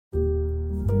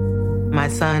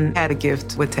son had a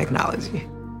gift with technology.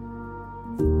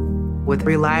 With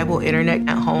reliable internet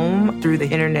at home through the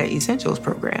Internet Essentials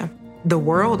program, the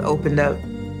world opened up.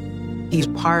 He's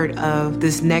part of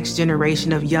this next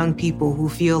generation of young people who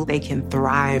feel they can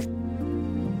thrive.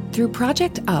 Through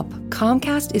Project UP,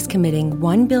 Comcast is committing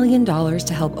 $1 billion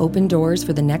to help open doors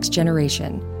for the next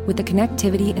generation with the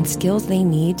connectivity and skills they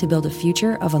need to build a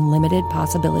future of unlimited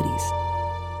possibilities.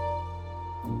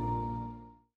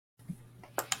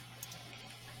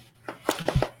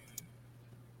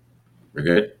 We're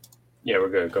good? Yeah, we're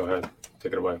good. Go ahead.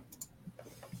 Take it away.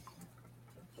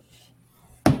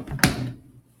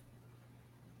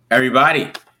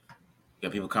 Everybody.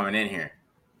 Got people coming in here.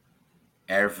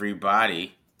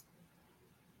 Everybody.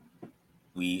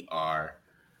 We are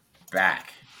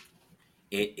back.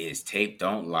 It is Tape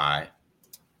Don't Lie.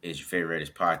 It's your favorite Raiders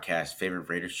podcast, favorite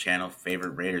Raiders channel,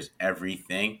 favorite Raiders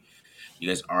everything. You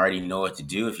guys already know what to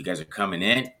do. If you guys are coming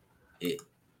in,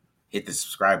 hit the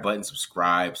subscribe button.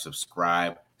 Subscribe.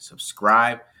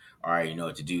 Already know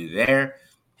what to do there.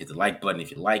 Hit the like button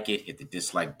if you like it. Hit the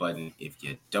dislike button if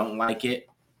you don't like it.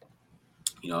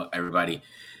 You know, everybody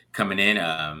coming in,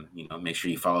 make sure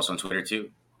you follow us on Twitter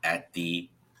too, at the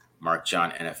Mark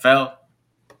John NFL.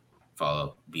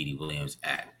 Follow BD Williams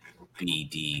at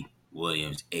BD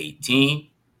Williams 18.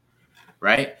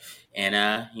 Right?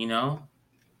 And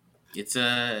it's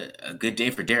a good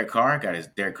day for Derek Carr.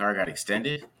 Derek Carr got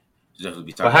extended. We'll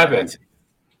be talking what happened?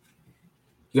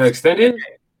 You got extended?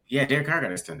 Yeah, Derek Carr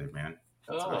got extended, man.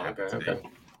 Oh, okay.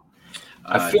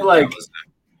 I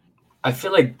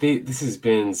feel like this has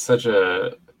been such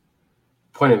a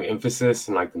point of emphasis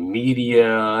in like the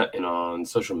media and on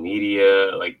social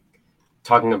media, like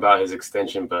talking about his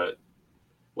extension. But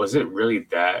was it really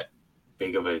that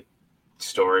big of a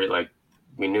story? Like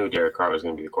we knew Derek Carr was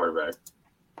going to be the quarterback.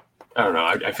 I don't know.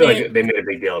 I feel like they made a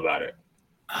big deal about it.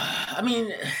 I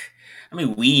mean,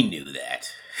 we knew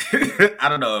that. I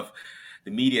don't know if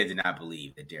the media did not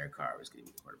believe that Derek Carr was going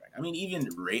to be the quarterback. I mean, even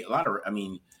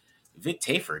Vic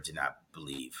Tafur did not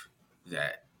believe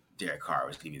that Derek Carr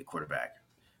was going to be the quarterback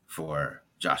for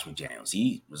Josh McDaniels.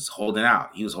 He was holding out.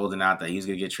 He was holding out that he was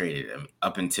going to get traded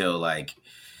up until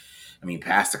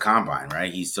past the combine,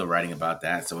 right? He's still writing about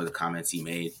that. Some of the comments he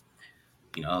made,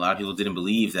 a lot of people didn't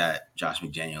believe that Josh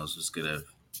McDaniels was going to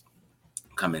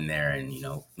come in there and,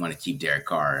 want to keep Derek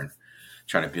Carr and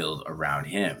try to build around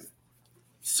him.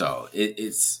 So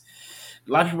it's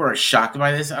a lot of people are shocked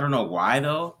by this. I don't know why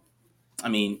though. I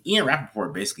mean, Ian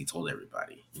Rappaport basically told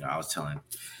everybody. I was telling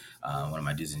one of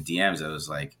my dudes in DMs, I was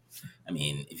like,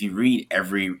 if you read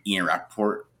every Ian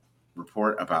Rappaport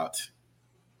report about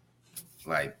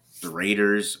like the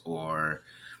Raiders or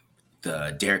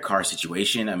the Derek Carr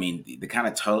situation, they kind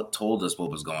of told us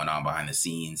what was going on behind the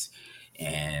scenes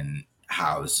and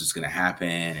how this was going to happen,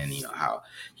 and how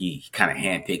he kind of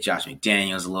handpicked Josh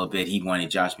McDaniels a little bit. He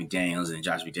wanted Josh McDaniels, and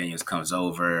Josh McDaniels comes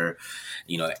over.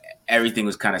 Everything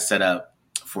was kind of set up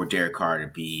for Derek Carr to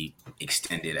be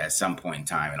extended at some point in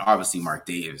time, and obviously Mark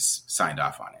Davis signed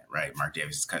off on it, right? Mark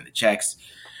Davis is cutting the checks.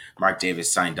 Mark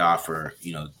Davis signed off for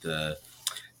the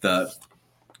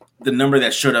number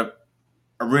that showed up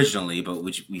originally, but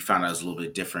which we found out was a little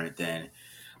bit different than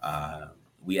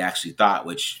we actually thought,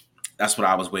 which. That's what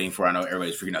I was waiting for. I know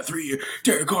everybody's figuring out 3 year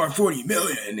Derek Carr, $40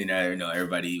 million. And I know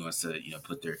everybody wants to,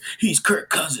 put he's Kirk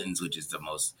Cousins, which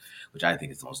I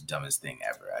think is the most dumbest thing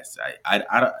ever.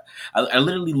 I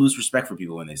literally lose respect for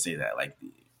people when they say that. Like,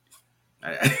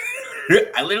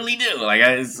 I literally do. Like,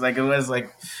 I don't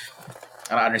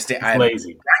understand. I'm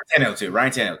lazy. Ryan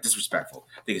Tannehill, disrespectful.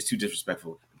 I think it's two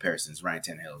disrespectful comparisons. Ryan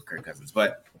Tannehill, Kirk Cousins.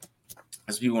 But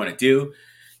that's what people want to do.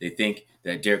 They think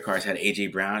that Derek Carr's had A.J.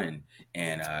 Brown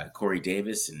and Corey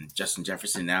Davis and Justin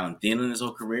Jefferson now and Thielen his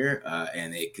whole career,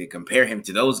 and they compare him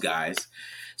to those guys,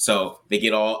 so they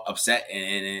get all upset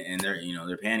and their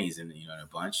their panties in a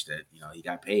bunch that he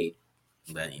got paid,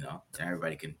 but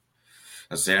everybody can.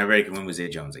 I was saying everybody can win with Zay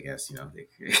Jones, I guess.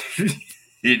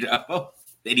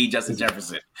 They need Justin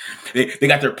Jefferson. They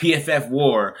got their PFF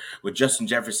WAR with Justin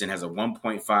Jefferson has a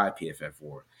 1.5 PFF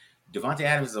WAR. Devontae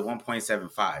Adams is a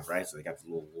 1.75, right? So they got the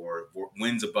little WAR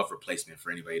wins above replacement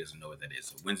for anybody who doesn't know what that is.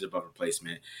 So wins above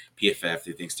replacement, PFF.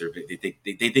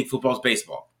 They think football's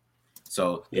baseball,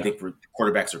 so they think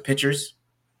quarterbacks are pitchers,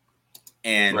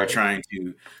 and they're trying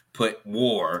to put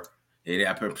WAR.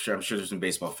 I'm sure there's some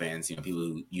baseball fans.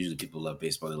 People love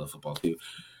baseball. They love football too.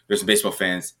 There's some baseball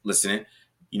fans listening.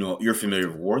 You're familiar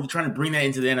with WAR. They're trying to bring that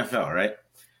into the NFL, right?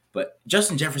 But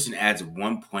Justin Jefferson adds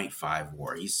 1.5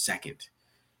 WAR. He's second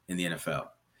in the NFL,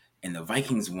 and the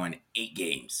Vikings won 8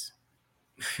 games.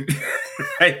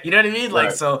 Right? You know what I mean?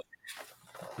 Like, so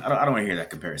I don't want to hear that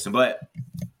comparison, but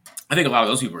I think a lot of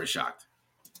those people are shocked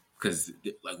because,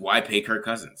 like, why pay Kirk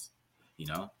Cousins? You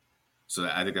know, so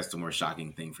I think that's the more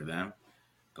shocking thing for them.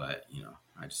 But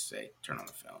I just say turn on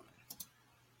the film.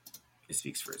 It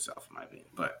speaks for itself, in my opinion.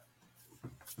 But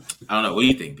I don't know. What do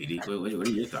you think, BD? What are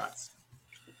your thoughts?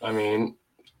 I mean,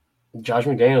 Josh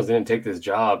McDaniels didn't take this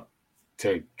job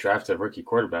to draft a rookie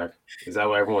quarterback. Is that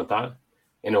what everyone thought?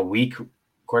 In a weak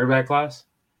quarterback class?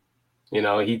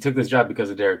 He took this job because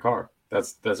of Derek Carr.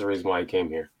 That's the reason why he came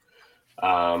here.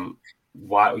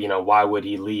 Why would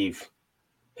he leave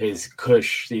his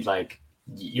cush?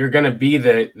 You're gonna be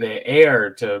the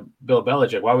heir to Bill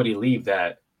Belichick. Why would he leave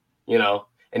that?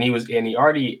 And he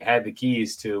already had the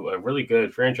keys to a really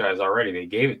good franchise already. They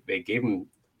gave him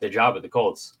the job at the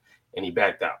Colts, and he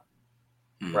backed out.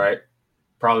 Right?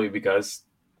 Probably because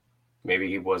maybe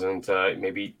he wasn't.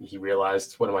 Maybe he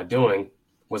realized, what am I doing?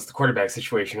 What's the quarterback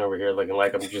situation over here looking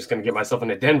like? I'm just going to get myself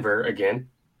into Denver again,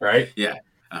 right? Yeah.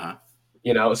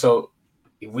 So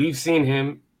we've seen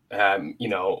him,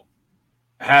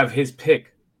 have his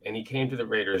pick, and he came to the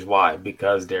Raiders. Why?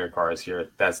 Because Derek Carr is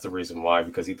here. That's the reason why.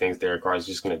 Because he thinks Derek Carr is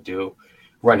just going to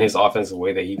run his offense the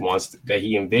way that he wants, that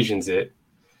he envisions it.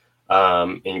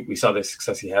 And we saw the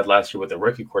success he had last year with a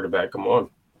rookie quarterback. Come on,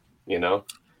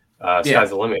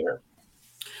 sky's the limit here.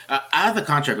 I thought the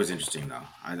contract was interesting, though.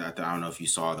 I don't know if you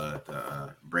saw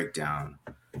the breakdown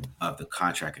of the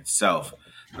contract itself,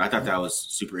 but I thought that was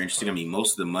super interesting. I mean,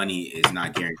 most of the money is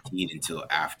not guaranteed until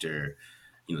after,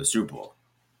 the Super Bowl,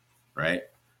 right?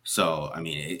 So, I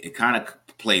mean, it kind of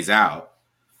plays out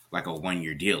like a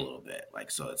 1-year deal a little bit.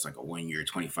 So it's like a 1-year,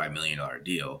 $25 million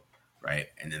deal, right?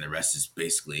 And then the rest is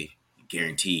basically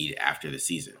guaranteed after the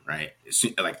season, right? It's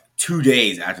like 2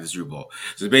 days after the Super Bowl.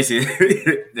 So basically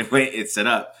the way it's set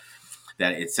up,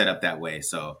 that way.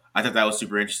 So I thought that was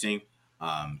super interesting.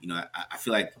 I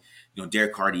feel like,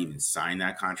 Derek Carr even signed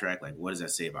that contract. Like, what does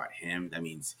that say about him? That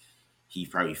means he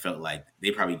probably felt like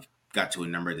they probably got to a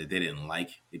number that they didn't like.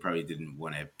 They probably didn't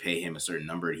want to pay him a certain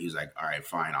number. He was like, all right,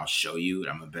 fine, I'll show you. And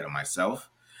I'm going to bet on myself.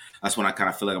 That's what I kind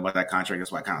of feel like about that contract.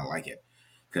 That's why I kind of like it.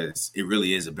 Because it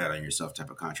really is a bet on yourself type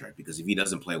of contract. Because if he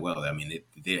doesn't play well, I mean,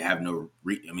 they'd have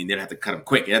they'd have to cut him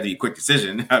quick. It had to be a quick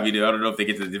decision. I mean, I don't know if they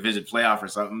get to the division playoff or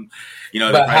something.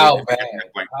 But how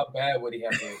bad would he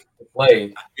have to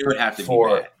play? It would have to be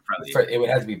bad. It would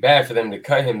have to be bad for them to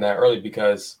cut him that early,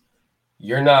 because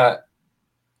you have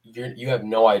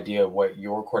no idea what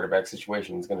your quarterback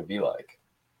situation is going to be like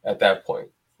at that point,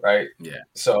 right? Yeah.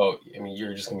 So, I mean,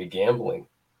 you're just going to be gambling.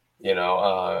 And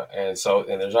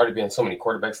there's already been so many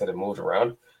quarterbacks that have moved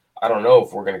around. I don't know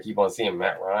if we're going to keep on seeing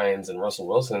Matt Ryans and Russell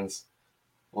Wilsons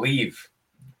leave,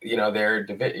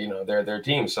 their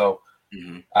team. So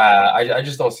I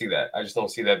just don't see that. I just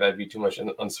don't see that. That'd be too much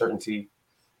uncertainty.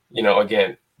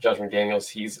 Again, Josh McDaniels,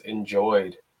 he's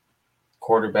enjoyed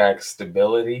quarterback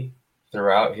stability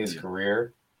throughout his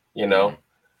career, and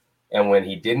when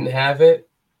he didn't have it,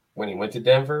 when he went to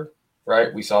Denver,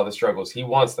 right, we saw the struggles. He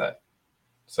wants that.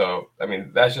 So, I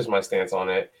mean, that's just my stance on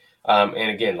it. And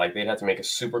again, they'd have to make a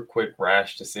super quick,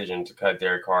 rash decision to cut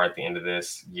Derek Carr at the end of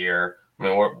this year. I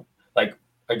mean,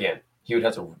 again, he would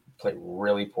have to play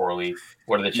really poorly.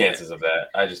 What are the chances of that?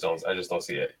 I just don't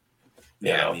see it.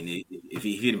 I mean, if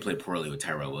he didn't play poorly with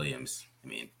Tyrell Williams,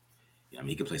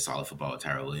 he could play solid football with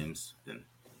Tyrell Williams, then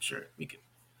I'm sure we could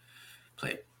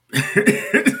play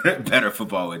better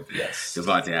football with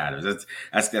Davante Adams.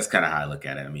 That's kind of how I look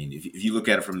at it. I mean, if you look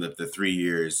at it from the 3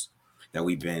 years that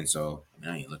we've been, so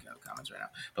I ain't looking at the comments right now,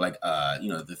 but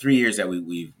the 3 years that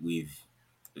we've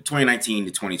 2019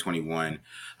 to 2021,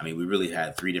 I mean, we really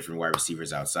had 3 different wide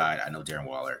receivers outside. I know Darren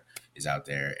Waller is out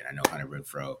there, and I know Hunter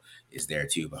Renfrow is there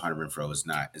too, but Hunter Renfrow is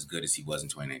not as good as he was in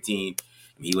 2019.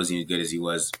 I mean, he wasn't as good as he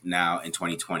was now in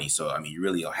 2020. So, I mean, you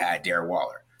really had Darren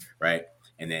Waller, right?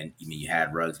 And then, you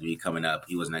had Ruggsby coming up.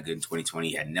 He wasn't that good in 2020.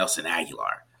 You had Nelson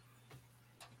Aguilar.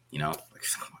 Come on,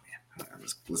 man.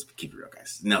 Let's keep it real,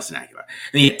 guys. Nelson Aguilar.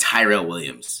 Then you had Tyrell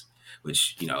Williams,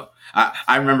 which,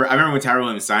 I remember when Tyrell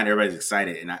Williams signed, everybody's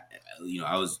excited. And I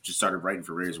was just started writing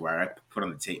for Raiders Wire. I put on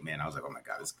the tape, man. I was like, oh my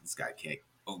God, this guy can't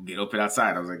get open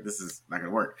outside. I was like, this is not going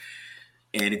to work.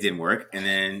 And it didn't work. And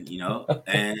then,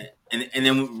 and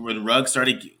then when Ruggs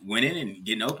started winning and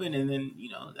getting open, and then,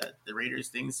 that the Raiders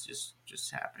things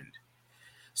just happened.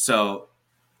 So,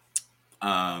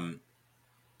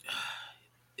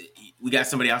 we got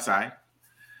somebody outside.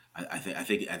 I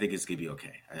think it's gonna be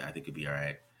okay. I think it'll be all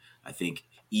right. I think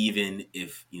even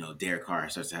if Derek Carr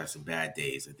starts to have some bad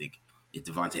days, I think if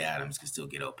Davante Adams can still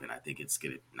get open, I think it's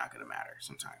not gonna matter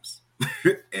sometimes.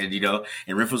 And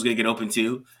and Renfrow's gonna get open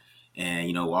too,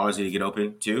 and Waller's gonna get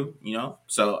open too.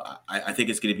 So I think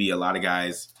it's gonna be a lot of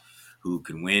guys who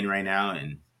can win right now,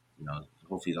 and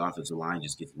hopefully the offensive line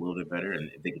just gets a little bit better,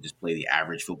 and if they could just play the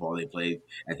average football they played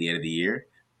at the end of the year,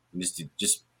 and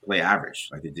just play average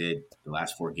like they did the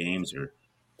last 4 games,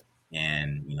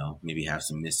 and maybe have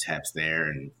some mishaps there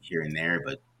and here and there,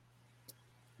 but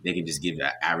they can just give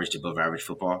that average to above average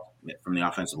football from the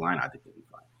offensive line. I think they'll be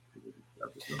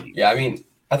fine. Yeah, I mean,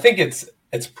 I think it's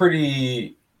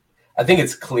pretty. I think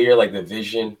it's clear, like the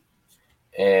vision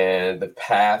and the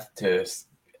path to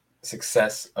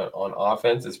success on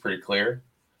offense is pretty clear.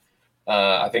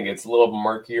 I think it's a little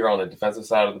murkier on the defensive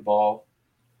side of the ball.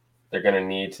 They're going to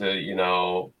need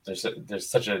to, there's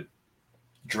such a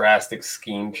drastic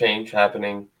scheme change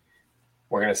happening.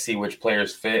 We're going to see which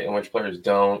players fit and which players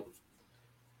don't.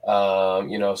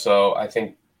 So I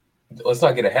think let's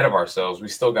not get ahead of ourselves. We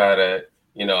still got to,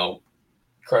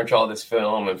 crunch all this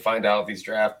film and find out these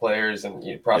draft players and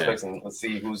prospects, and let's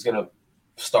see who's going to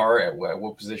start at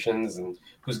what positions and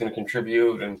who's going to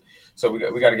contribute. And so we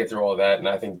got to get through all that. And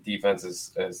I think defense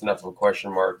is enough of a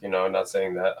question mark. Not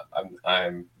saying that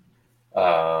I'm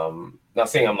not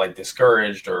saying I'm like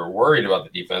discouraged or worried about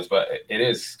the defense, but it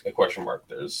is a question mark.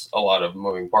 There's a lot of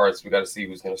moving parts. We got to see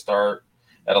who's going to start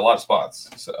at a lot of spots.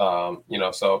 So,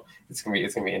 so it's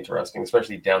gonna be interesting,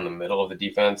 especially down the middle of the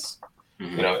defense.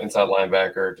 Mm-hmm. Inside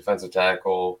linebacker, defensive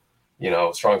tackle,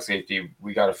 strong safety.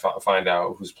 We got to find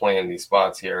out who's playing these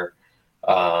spots here.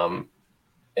 And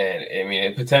I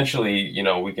mean, potentially,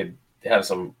 we could have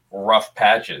some rough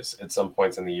patches at some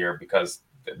points in the year because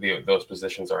those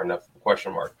positions are enough of a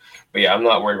question mark. But yeah, I'm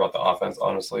not worried about the offense,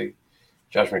 honestly.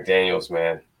 Josh McDaniels,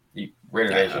 man,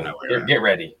 Raider Nation, get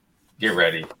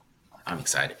ready. I'm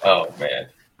excited. Oh man,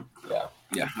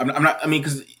 yeah. I'm not. I mean,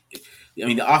 because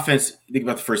the offense. Think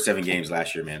about the first 7 games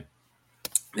last year, man.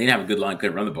 They didn't have a good line,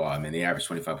 couldn't run the ball. I mean, they averaged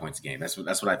 25 points a game. That's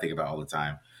what I think about all the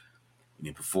time.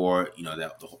 Before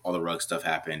all the rug stuff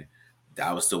happened,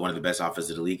 that was still one of the best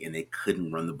offenses of the league, and they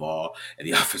couldn't run the ball, and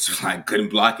the offensive line couldn't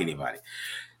block anybody.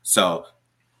 So,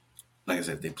 like I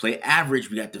said, if they play average,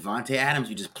 we got Devontae Adams.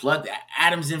 We just plugged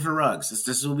Adams in for Ruggs.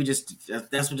 That's what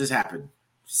just happened.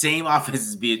 Same offense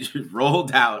is being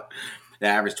rolled out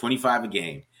that average 25 a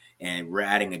game, and we're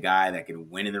adding a guy that can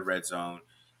win in the red zone,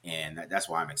 and that's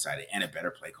why I'm excited, and a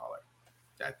better play caller.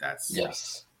 That's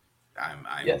yes. I'm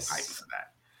hyped for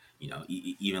that.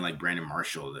 Even like Brandon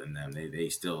Marshall and them, they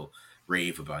still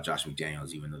rave about Josh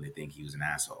McDaniels, even though they think he was an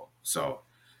asshole. So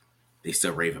they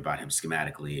still rave about him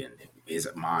schematically and his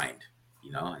mind,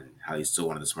 and how he's still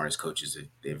one of the smartest coaches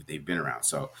that they've been around.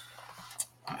 So.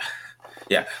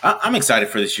 Yeah, I'm excited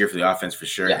for this year for the offense for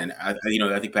sure, and I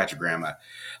think Patrick Graham.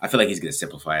 I feel like he's going to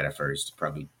simplify it at first.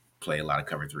 Probably play a lot of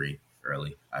cover 3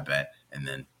 early, I bet, and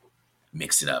then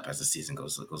mix it up as the season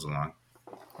goes along.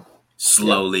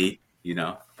 Slowly,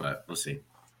 but we'll see.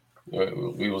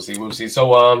 We will see. We'll see.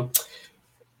 So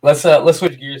let's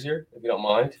switch gears here, if you don't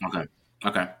mind.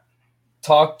 Okay.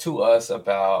 Talk to us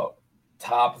about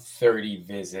top 30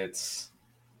 visits.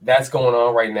 That's going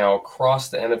on right now across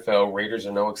the NFL. Raiders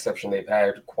are no exception. They've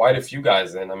had quite a few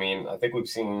guys in. I mean, I think we've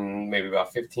seen maybe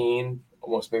about 15,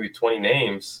 almost maybe 20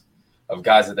 names of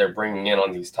guys that they're bringing in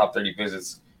on these top 30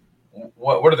 visits.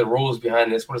 What are the rules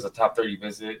behind this? What is a top 30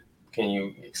 visit? Can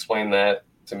you explain that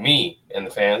to me and the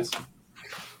fans?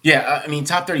 Yeah, I mean,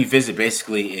 top 30 visit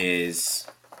basically is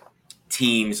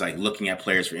teams like looking at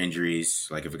players for injuries.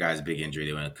 Like if a guy's a big injury,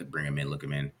 they want to bring him in, look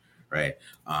him in, right?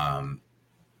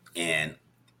 And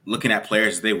looking at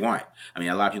players they want. I mean,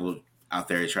 a lot of people out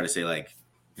there try to say like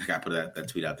I put that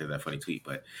tweet out there, that funny tweet,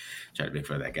 but try to make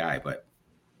fun of that guy. But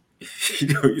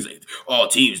he's like, all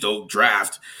teams don't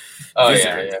draft. Oh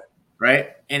visitors, yeah,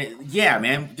 right. And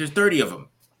man, there's 30 of them.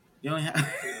 You only have,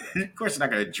 of course, you're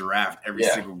not going to draft every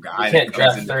single guy. You can't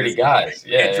draft 30 guys.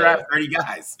 You can't draft 30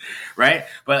 guys, right?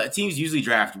 But teams usually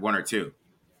draft 1 or 2.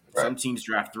 Right. Some teams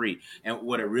draft 3. And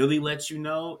what it really lets you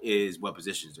know is what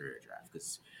positions they're going to draft,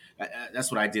 because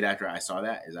that's what I did after I saw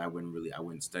that. Is I went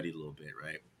and studied a little bit,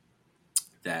 right?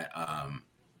 That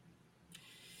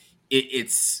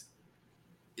it's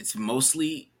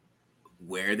mostly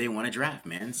where they want to draft,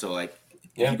 man. So like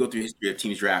if you go through history of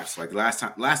teams drafts, like the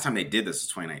last time they did this was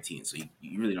 2019. So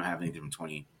you really don't have anything from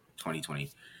 2020,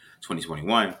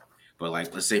 2021. But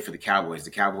like let's say for the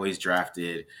Cowboys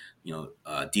drafted,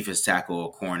 defense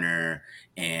tackle, corner,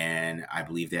 and I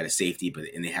believe they had a safety,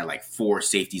 and they had like 4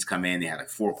 safeties come in, they had like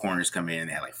 4 corners come in, and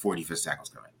they had like 4 defense tackles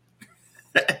come in.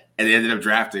 And they ended up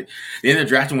drafting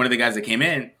one of the guys that came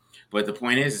in. But the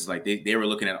point is like they were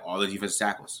looking at all the defensive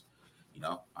tackles.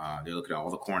 They're looking at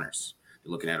all the corners.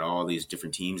 They're looking at all these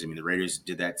different teams. I mean, the Raiders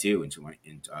did that too in the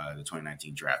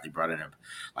 2019 draft. They brought in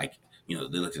like You know,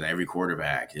 they looked at every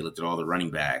quarterback. They looked at all the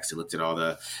running backs. They looked at all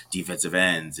the defensive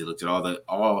ends. They looked at all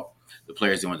the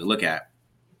players they wanted to look at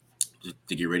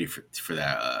to get ready for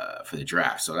that for the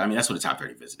draft. So I mean, that's what a top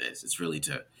 30 visit is. It's really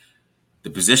to the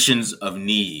positions of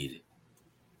need.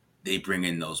 They bring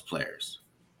in those players,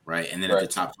 right? And then at the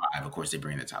top 5, of course, they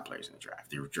bring in the top players in the draft.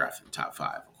 They were drafting the top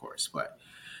 5, of course, but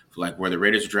like where the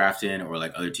Raiders are drafting or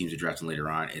like other teams are drafting later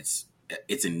on, it's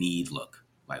a need look.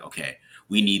 Like, okay,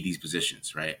 we need these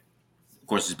positions, right? Of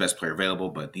course, it's best player available,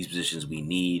 but these positions we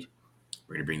need.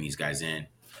 We're going to bring these guys in,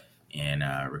 and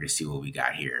we're going to see what we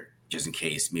got here. Just in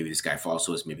case maybe this guy falls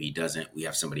to us, maybe he doesn't. We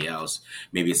have somebody else.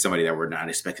 Maybe it's somebody that we're not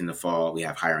expecting to fall. We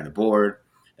have higher on the board.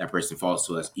 That person falls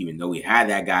to us, even though we had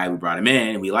that guy. We brought him in,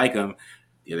 and we like him.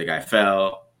 The other guy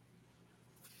fell.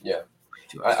 Yeah,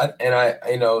 I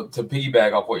you know, to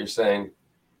piggyback off what you're saying,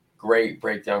 great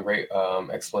breakdown, great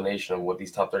explanation of what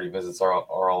these top 30 visits are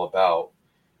all about.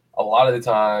 A lot of the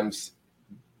times,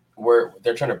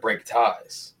 they're trying to break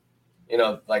ties. You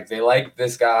know, like they like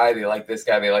this guy, they like this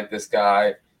guy, they like this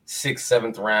guy. 6th,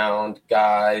 7th round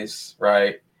guys,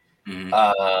 right?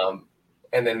 Mm-hmm.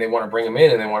 And then they want to bring them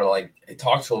in and they want to like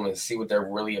talk to them and see what they're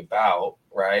really about,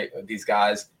 right? These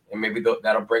guys, and maybe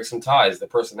that'll break some ties, the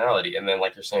personality. And then,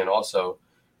 like you're saying, also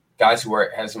guys who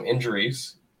had some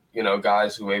injuries, you know,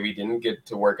 guys who maybe didn't get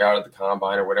to work out at the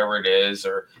combine or whatever it is,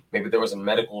 or maybe there was a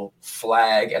medical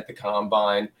flag at the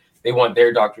combine. They want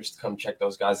their doctors to come check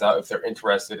those guys out if they're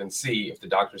interested and see if the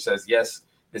doctor says, yes,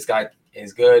 this guy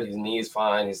is good, his knee is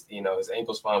fine, his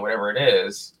ankle's fine, whatever it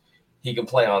is, he can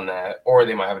play on that. Or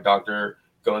they might have a doctor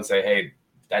go and say, hey,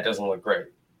 that doesn't look great.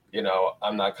 You know,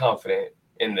 I'm not confident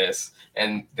in this.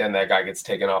 And then that guy gets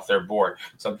taken off their board.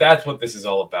 So that's what this is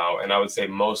all about. And I would say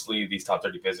mostly these top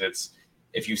 30 visits,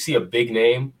 if you see a big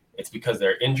name, it's because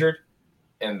they're injured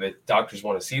and the doctors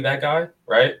want to see that guy,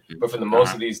 right? But for the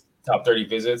most of these top 30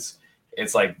 visits,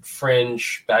 it's like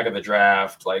fringe, back of the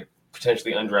draft, like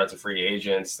potentially undrafted free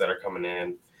agents that are coming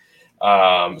in.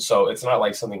 So it's not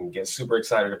like something to get super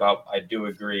excited about. I do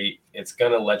agree. It's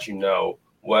going to let you know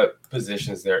what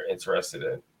positions they're interested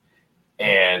in.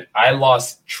 And I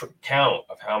lost count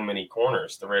of how many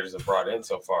corners the Raiders have brought in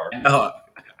so far. No,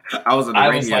 I was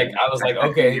like,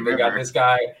 okay, they got this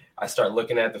guy. I start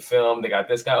looking at the film. They got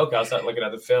this guy. Okay, I'll start looking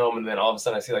at the film, and then all of a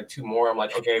sudden I see like 2 more. I'm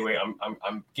like, okay, wait,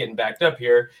 I'm getting backed up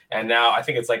here. And now I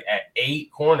think it's like at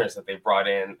 8 corners that they brought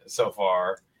in so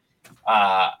far.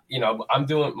 You know, I'm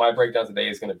doing my breakdown today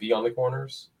is going to be on the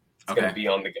corners. It's going to be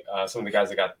on the some of the guys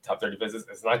that got top 30 visits.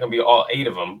 It's not going to be all 8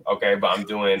 of them, okay? But I'm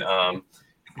doing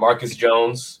Marcus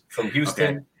Jones from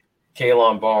Houston,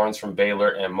 Kaylan Barnes from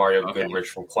Baylor, and Mario Goodrich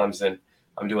from Clemson.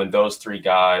 I'm doing those 3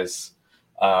 guys.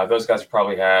 Those guys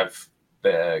probably have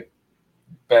the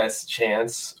best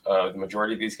chance, the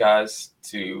majority of these guys,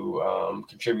 to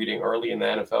contributing early in the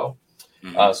NFL.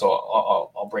 Mm-hmm. So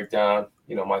I'll break down,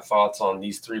 you know, my thoughts on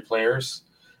these 3 players.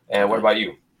 And what about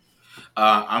you?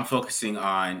 I'm focusing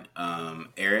on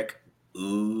Eric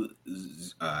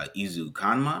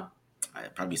Ezukanma. I'm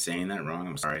probably saying that wrong.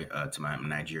 I'm sorry to my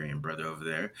Nigerian brother over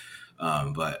there.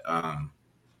 But I'm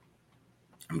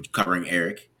covering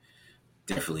Eric.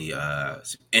 Definitely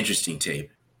some interesting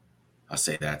tape. I'll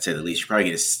say that, to say the least. You probably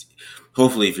get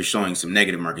hopefully, if you're showing some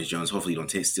negative Marcus Jones, hopefully you don't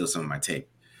steal some of my tape.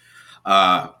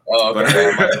 But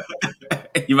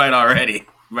you might already.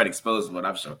 You might expose what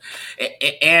I'm showing.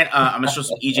 And I'm going to show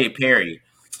some EJ Perry.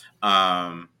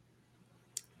 We're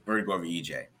going to go over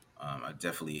EJ.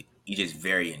 EJ's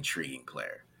very intriguing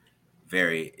player.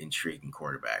 Very intriguing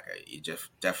quarterback.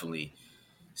 Definitely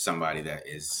somebody that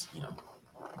is, you know,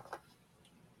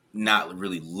 not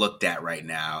really looked at right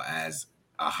now as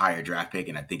a higher draft pick,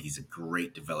 and I think he's a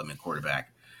great development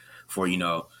quarterback for, you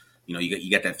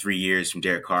got that 3 years from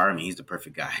Derek Carr. I mean, he's the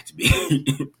perfect guy to be.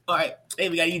 All right, hey,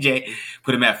 we got EJ.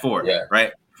 Put him at 4,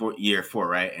 right? Year 4,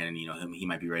 right? And he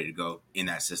might be ready to go in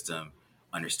that system,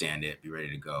 understand it, be ready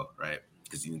to go, right?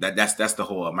 Because that's the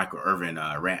whole Michael Irvin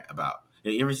rant about.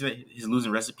 You ever see his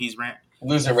losing recipes rant?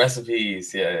 Losing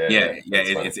recipes, yeah.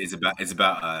 It's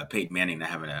about Peyton Manning not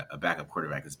having a backup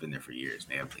quarterback that's been there for years.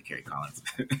 They have to Kerry Collins.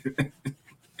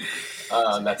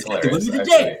 That's hilarious.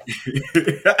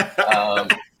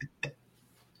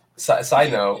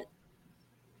 Side note,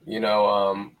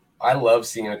 I love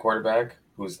seeing a quarterback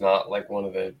who's not like one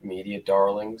of the media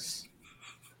darlings.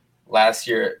 Last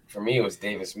year, for me, it was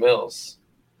Davis Mills.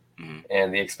 Mm-hmm.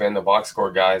 And the Expand the Box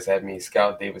Score guys had me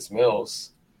scout Davis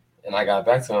Mills. And I got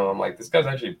back to him. I'm like, this guy's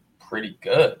actually pretty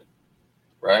good,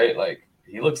 right? Like,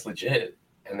 he looks legit.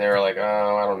 And they were like,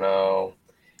 oh, I don't know.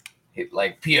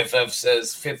 Like, PFF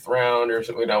says 5th round or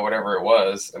something, whatever it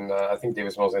was. And I think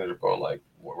Davis Mills ended up going, like,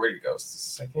 where did he go?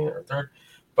 2nd or 3rd?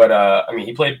 But,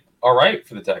 he played all right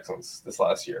for the Texans this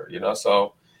last year.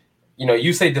 So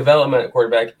you say development at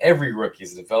quarterback. Every rookie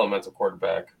is a developmental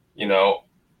quarterback. Do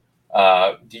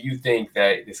you think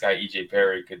that this guy EJ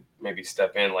Perry could maybe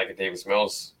step in like a Davis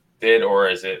Mills did, or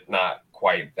is it not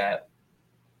quite that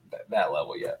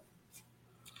level yet?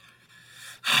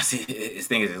 See, his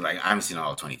thing is like I haven't seen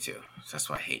all 22, so that's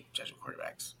why I hate judging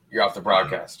quarterbacks. You're off the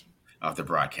broadcast. Off the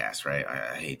broadcast, right?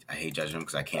 I hate judging him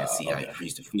because I can't see how he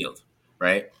reads the field,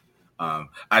 right? I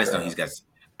just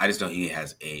know he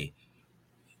has a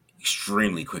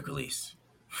extremely quick release.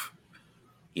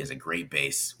 He has a great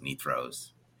base when he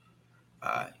throws.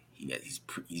 He's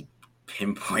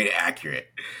pinpoint accurate,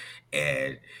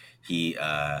 and he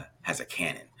has a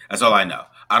cannon. That's all I know.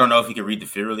 I don't know if he can read the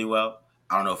field really well.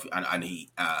 I don't know if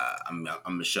I'm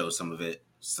gonna show some of it,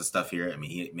 some stuff here. I mean,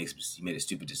 he made a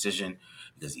stupid decision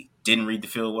because he didn't read the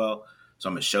field well, so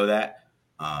I'm gonna show that.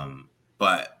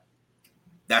 But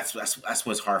that's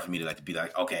what's hard for me to be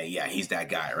like, okay, yeah, he's that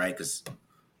guy, right? Because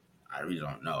I really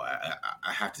don't know.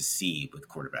 I have to see with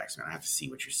quarterbacks, man. I have to see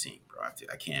what you're seeing, bro.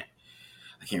 I can't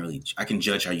really. I can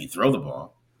judge how you throw the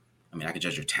ball. I mean, I can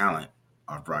judge your talent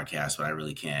off broadcast, but I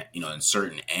really can't. In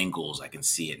certain angles, I can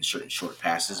see it in certain short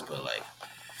passes, but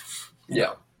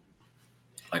yeah.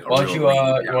 Why don't you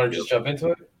want to just jump into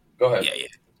it? Go ahead. Yeah.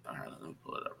 All right, let me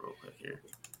pull it up real quick here.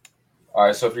 All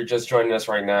right, so if you're just joining us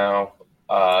right now,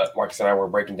 Marcus and I were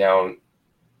breaking down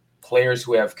players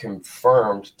who have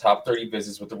confirmed top 30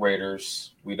 visits with the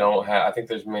Raiders. We don't have. I think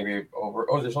there's maybe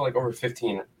there's only over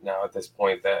 15 now at this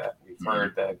point that we've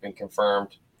heard that have been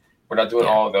confirmed. We're not doing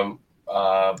all of them,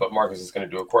 but Marcus is going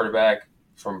to do a quarterback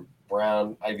from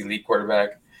Brown, Ivy League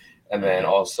quarterback, and then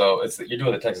also you're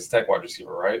doing the Texas Tech wide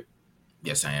receiver, right?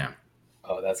 Yes, I am.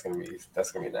 Oh, that's gonna be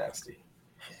nasty.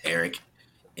 Eric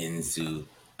Izu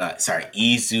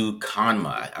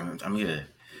Kanma.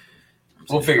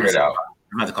 We'll figure it out.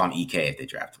 I'm going to call him EK if they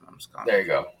draft him. I'm just calling him. There you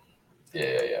go.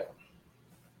 Yeah.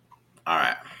 All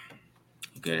right.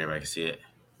 Good. Everybody can see it?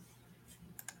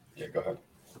 Yeah, go ahead.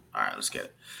 All right, let's get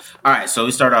it. All right, so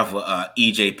we start off with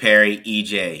EJ Perry.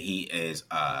 EJ, he is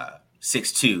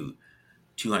 6'2",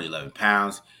 211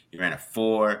 pounds. He ran a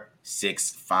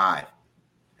 4.65.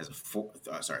 Has a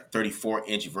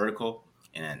 34-inch vertical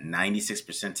and a 96th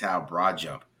percentile broad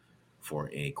jump for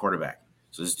a quarterback.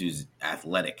 So this dude's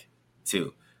athletic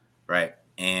too, right?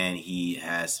 And he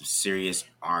has some serious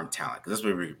arm talent, because that's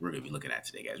what we're going to be looking at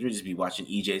today, guys. We're just be watching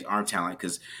EJ's arm talent,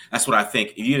 because that's what I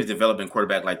think. If you're a developing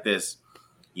quarterback like this,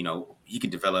 he can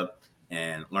develop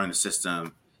and learn the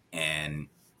system and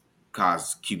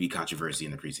cause QB controversy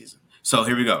in the preseason. So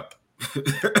here we go.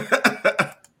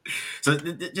 So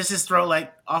just his throw,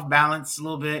 off balance a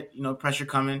little bit, pressure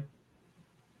coming.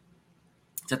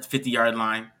 It's at the 50-yard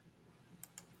line.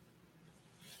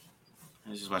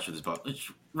 Let's just watch for this ball. It's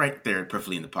right there,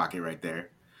 perfectly in the pocket right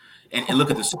there. And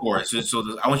look at the score.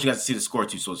 So I want you guys to see the score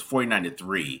too. So it's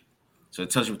 49-3. So it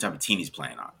tells you what type of team he's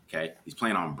playing on, okay? He's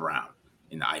playing on Brown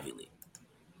in the Ivy League.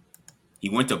 He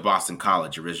went to Boston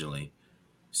College originally.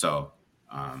 So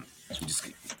I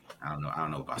don't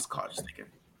know what Boston College is thinking.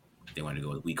 They wanted to go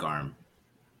with weak arm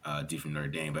dude from Notre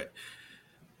Dame, but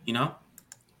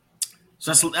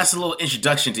so that's a little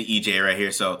introduction to EJ right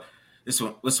here. So this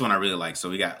one I really like. So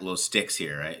we got little sticks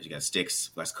here, right? You got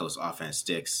sticks, West Coast offense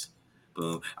sticks.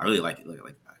 Boom. I really like it.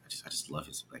 I just love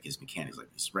his mechanics.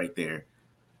 It's right there.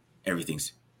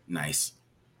 Everything's nice.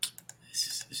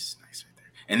 It's just nice right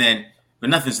there. And then, but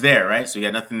nothing's there, right? So you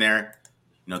got nothing there.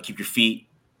 Keep your feet.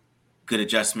 Good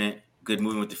adjustment. Good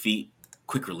moving with the feet.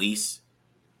 Quick release.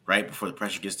 Right before the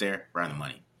pressure gets there. Right on the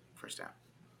money. First down.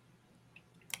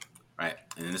 Right.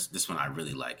 And then this one I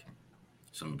really like.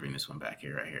 So let me bring this one back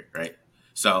here, right here. Right.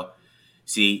 So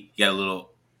see, you got a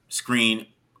little screen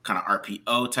kind of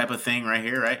RPO type of thing right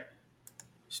here, right?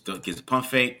 Still gives a pump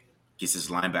fake, gets his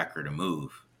linebacker to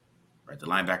move. Right, the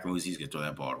linebacker moves, he's gonna throw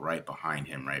that ball right behind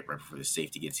him, right before the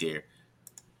safety gets here.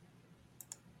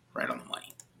 Right on the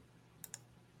money.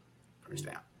 First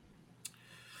down.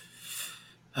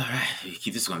 All right,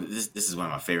 keep this one. This is one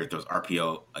of my favorite throws.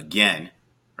 RPO again,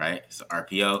 right? So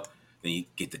RPO, then you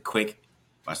get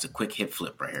watch the quick hip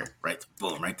flip right here, right?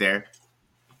 Boom, right there.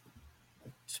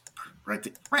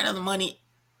 Right on the money.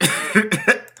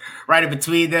 Right in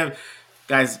between them.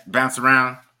 Guys bounce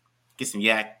around, get some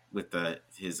yak with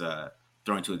his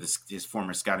throwing to his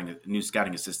former new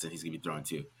scouting assistant. He's gonna be throwing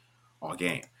to all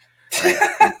game. Right?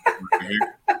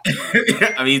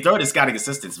 I mean, he's throwing to scouting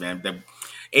assistants, man. The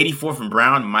 84 from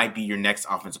Brown might be your next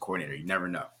offensive coordinator. You never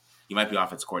know. You might be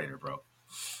offensive coordinator, bro.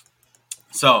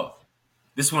 So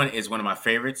this one is one of my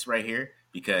favorites right here,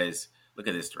 because look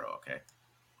at this throw, okay?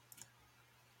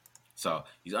 So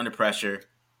he's under pressure,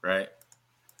 right?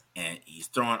 and he's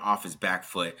throwing off his back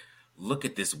foot. Look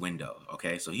at this window,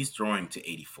 okay? So he's throwing to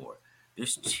 84.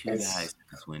 There's two guys in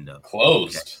this window.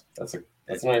 Closed. Okay.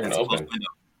 That's not even open.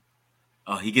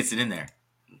 Oh, he gets it in there.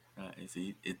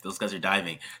 Those guys are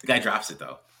diving. The guy drops it,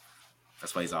 though.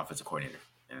 That's why he's offensive coordinator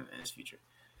in his future.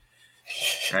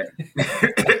 Right?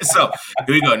 So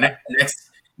here we go.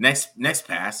 Next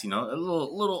pass, a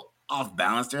little off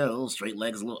balance there, a little straight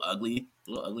legs, a little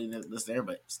ugliness there,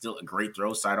 but still a great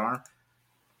throw, sidearm.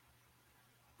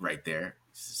 Right there.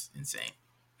 This is insane.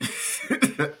 It's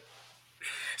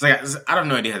like I don't have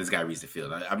no idea how this guy reads the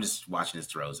field. I'm just watching his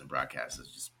throws and broadcasts.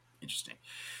 It's just interesting.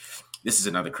 This is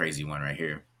another crazy one right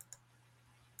here.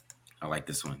 I like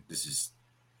this one. Let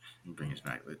me bring this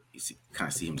back. You see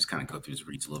him just kind of go through his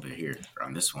reads a little bit here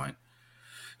on this one.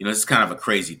 This is kind of a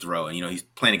crazy throw, and he's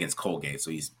playing against Colgate,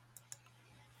 so he's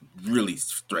really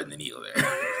threading the needle there,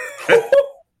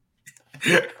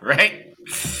 right?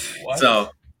 What? So,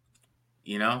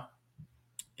 it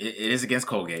is against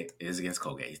Colgate. It is against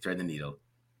Colgate. He's threading the needle.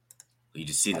 You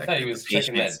just see I thought he was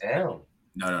checking that down.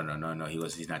 No.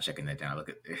 He's not checking that down. Look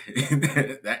at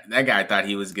that guy thought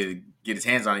he was gonna get his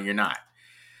hands on it. You're not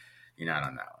on that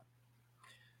one.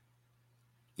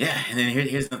 Yeah, and then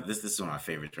here's this is one of my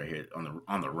favorites right here on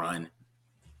the run.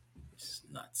 This is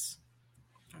nuts.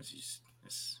 It's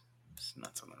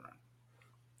nuts on the run.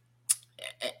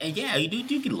 And yeah, you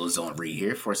do get a little zone read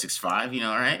here,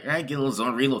 4.65. Right? Get a little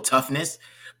zone read, a little toughness,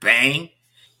 bang.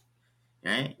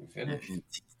 Right?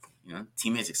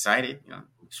 Teammates excited.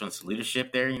 Showing some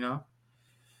leadership there.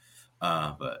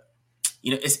 But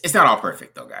it's not all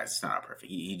perfect though, guys. It's not all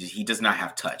perfect. He does not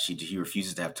have touch. He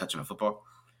refuses to have touch on a football.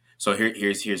 So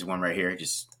here's one right here.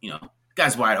 Just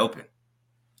guy's wide open.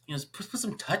 Put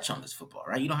some touch on this football,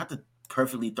 right? You don't have to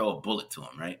perfectly throw a bullet to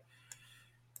him, right?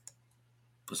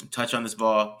 Put some touch on this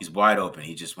ball. He's wide open.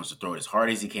 He just wants to throw it as hard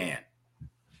as he can.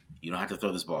 You don't have to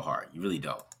throw this ball hard. You really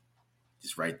don't.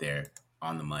 Just right there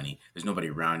on the money. There's nobody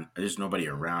around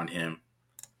him.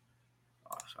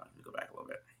 Oh, sorry. Let me go back a little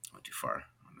bit. I went too far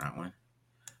on that one.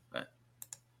 But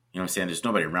you know what I'm saying? There's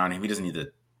nobody around him. He doesn't need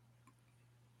to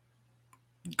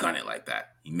gun it like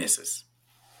that. He misses.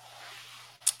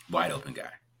 Wide open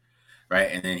guy. Right?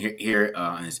 And then here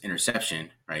on this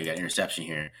interception, right? You got interception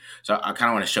here. So I kind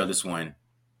of want to show this one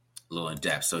a little in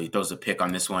depth. So he throws a pick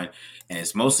on this one, and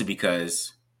it's mostly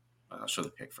because I'll show the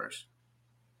pick first.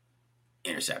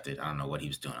 Intercepted. I don't know what he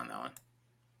was doing on that one.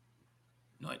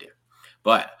 No idea.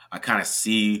 But I kind of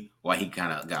see why he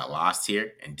kind of got lost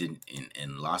here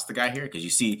and lost the guy here, because you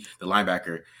see the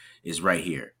linebacker is right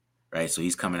here, right? So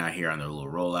he's coming out here on their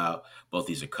little rollout. Both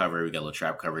these are covered. We got a little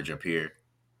trap coverage up here,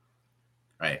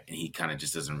 right? And he kind of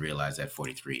just doesn't realize that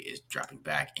 43 is dropping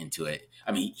back into it.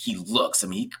 I mean, he looks. I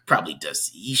mean, he probably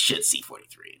does. He should see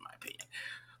 43 in my opinion,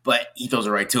 but he throws it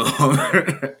right to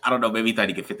him. I don't know. Maybe he thought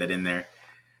he could fit that in there.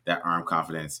 That arm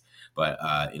confidence. But,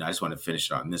 I just want to finish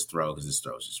it on this throw because this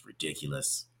throw is just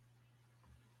ridiculous.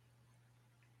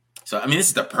 So, I mean, this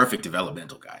is the perfect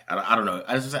developmental guy. I don't know.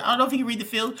 I don't know if he can read the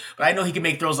field, but I know he can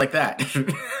make throws like that.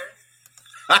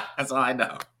 That's all I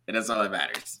know. And that's all that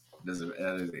matters. Doesn't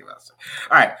anything else.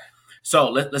 All right.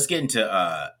 So, let's get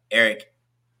into Eric,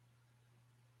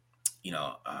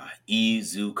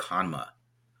 Ezukanma.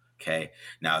 Okay.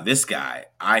 Now, this guy,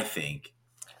 I think,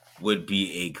 would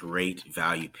be a great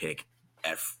value pick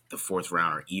at the fourth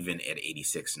round or even at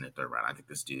 86 in the third round. I think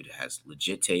this dude has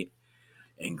legit tape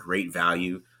and great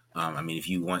value. I mean, if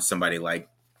you want somebody like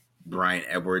Brian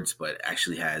Edwards, but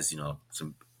actually has,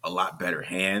 a lot better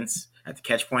hands at the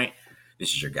catch point, this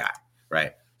is your guy,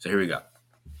 right? So here we go.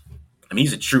 I mean,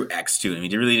 he's a true X too. I mean,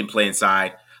 he really didn't play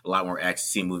inside. A lot more X.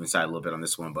 See him move inside a little bit on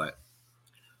this one, but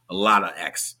a lot of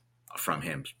X from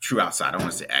him. True outside. I don't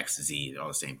want to say X, Z, all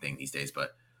the same thing these days,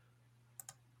 but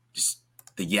just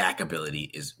the yak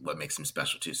ability is what makes him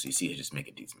special too. So you see him just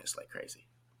making dudes miss like crazy.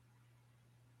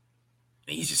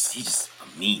 And he's just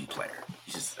a mean player.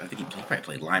 I think he probably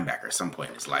played linebacker at some point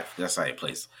in his life. That's how he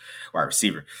plays wide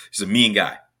receiver. He's a mean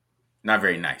guy. Not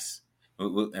very nice.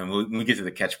 When we get to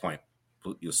the catch point,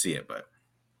 you'll see it. But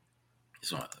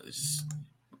just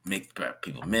make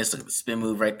people miss. Look at the spin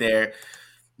move right there.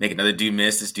 Make another dude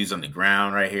miss. This dude's on the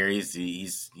ground right here.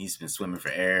 He's been swimming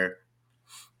for air.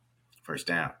 First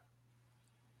down.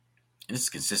 And this is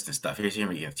consistent stuff. Here's him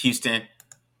against Houston,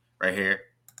 right here,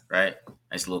 right?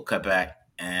 Nice little cutback,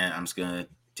 and I'm just gonna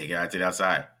take it out to the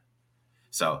outside.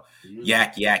 So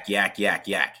yak.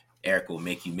 Eric will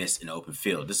make you miss in the open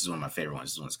field. This is one of my favorite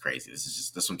ones. This one's crazy.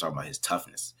 This one I'm talking about his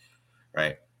toughness,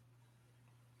 right?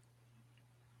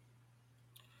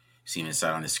 See him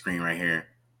inside on the screen right here.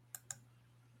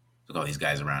 Look at all these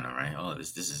guys around him, right? Oh,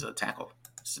 this is a tackle.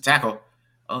 It's a tackle.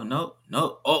 Oh, no.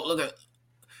 Oh, look at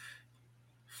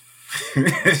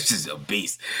it's just a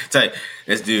beast. Tell you,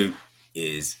 this dude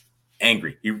is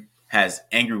angry. He has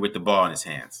angry with the ball in his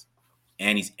hands.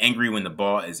 And he's angry when the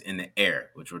ball is in the air,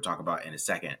 which we'll talk about in a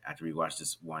second after we watch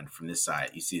this one from this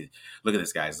side. You see, look at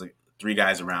this, guys. Look, 3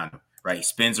 guys around him, right? He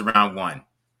spins around one.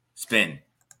 Spin.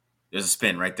 There's a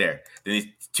spin right there. Then these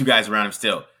 2 guys around him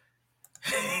still.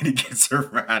 He gets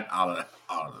around all of them.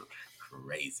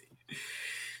 Crazy.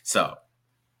 So,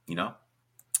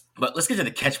 but let's get to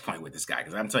the catch point with this guy,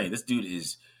 because I'm telling you, this dude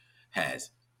has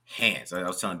hands. I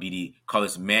was telling BD, call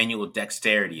this manual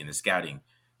dexterity in the scouting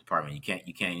department. You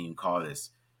can't even call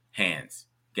this hands.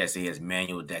 Guess he has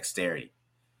manual dexterity.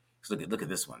 Look at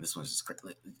this one. This one's just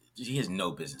crazy. He has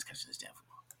no business catching this damn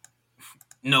football.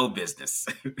 No business.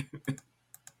 And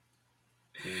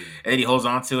then he holds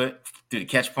on to it through the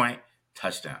catch point,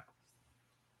 touchdown.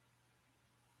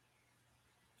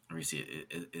 Let me see.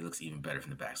 It looks even better from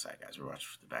the backside, guys. We're watching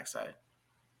from the backside.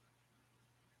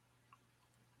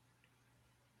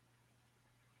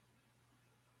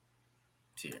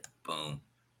 See here. Boom.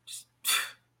 Just,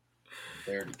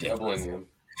 they're doubling him.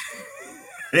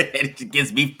 It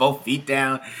gets me both feet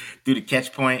down through the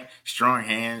catch point. Strong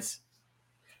hands.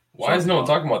 Why is no one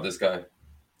talking about this guy?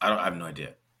 I have no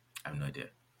idea.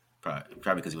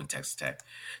 Probably because he went to Texas Tech.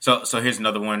 So here's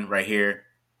another one right here.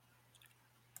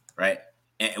 Right?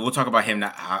 And we'll talk about him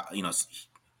not how,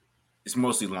 it's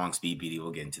mostly long speed BD.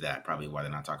 We'll get into that, probably why they're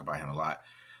not talking about him a lot.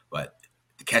 But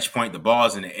the catch point, the ball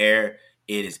is in the air,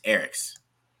 it is Eric's.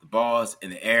 The ball is in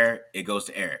the air, it goes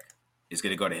to Eric. It's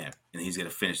going to go to him, and he's going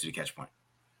to finish the catch point.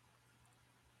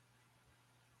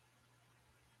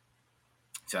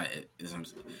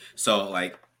 So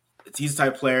like, he's the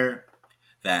type of player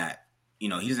that, he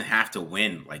doesn't have to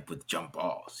win like with jump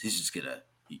balls. He's just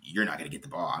you're not going to get the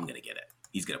ball. I'm going to get it.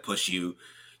 He's going to push you.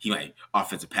 He might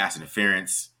offensive pass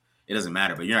interference. It doesn't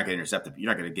matter, but you're not going to intercept. You're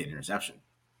not going to get an interception.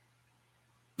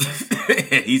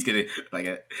 He's going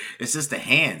to it's just the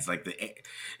hands.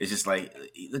 It's just like,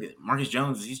 look at Marcus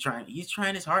Jones. He's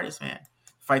trying his hardest, man.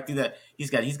 Fight through that. He's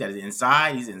got his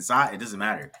inside. He's inside. It doesn't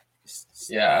matter.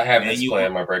 Yeah, I have this play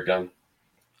in my breakdown.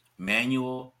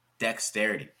 Manual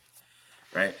dexterity,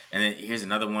 right? And then here's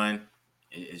another one.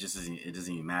 It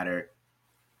doesn't even matter.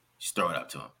 Just throw it up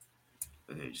to him.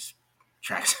 It just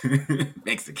tracks,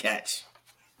 makes the catch.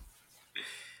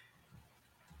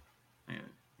 You know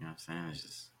what I'm saying? It's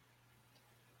just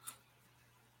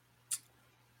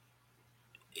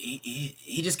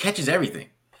he just catches everything.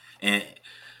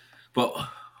 But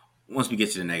once we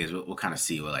get to the negatives, we'll kind of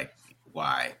see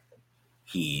why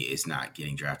he is not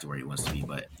getting drafted where he wants to be.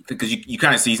 But because you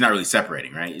kind of see he's not really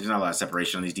separating, right? There's not a lot of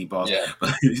separation on these deep balls. Yeah.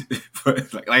 But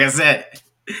like I said,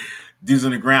 dude's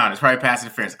on the ground. It's probably pass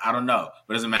interference. I don't know,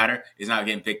 but it doesn't matter. It's not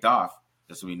getting picked off.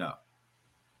 That's what we know.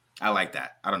 I like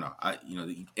that. I don't know.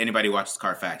 Anybody who watches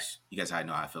Carfax, you guys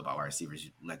know how I feel about wide receivers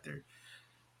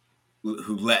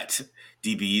who let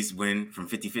DBs win from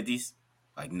 50-50s.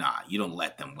 Like, nah, you don't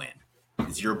let them win.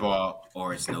 It's your ball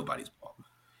or it's nobody's ball,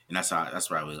 and that's why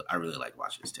I really like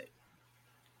watching this tape.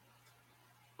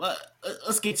 But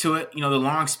let's get to it. The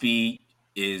long speed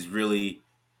is really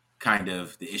kind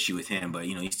of the issue with him, but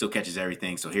he still catches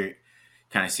everything. So here,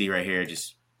 kind of see right here,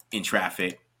 just in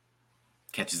traffic,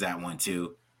 catches that one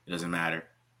too. It doesn't matter.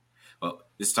 Well,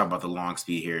 let's talk about the long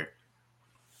speed here.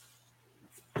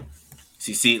 So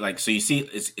you see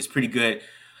it's pretty good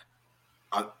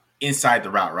inside the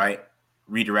route, right?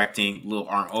 Redirecting, little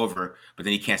arm over, but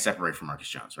then he can't separate from Marcus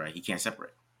Jones, right? He can't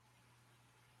separate.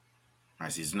 All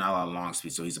right, so he's not a lot of long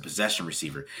speed, so he's a possession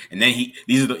receiver. And then he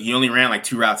only ran like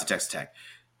 2 routes at Texas Tech.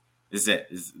 This is it.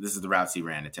 This is the routes he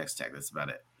ran at Texas Tech. That's about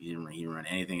it. He didn't run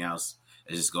anything else.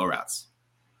 It's just go routes.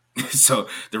 So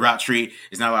the route tree,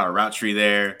 there's not a lot of route tree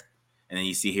there. And then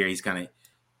you see here, he's kind of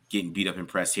getting beat up in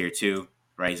press here too,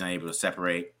 right? He's not able to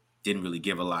separate. Didn't really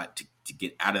give a lot to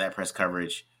get out of that press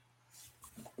coverage.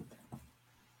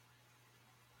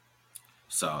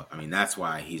 So, that's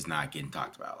why he's not getting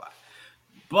talked about a lot.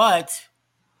 But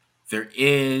there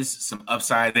is some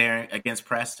upside there against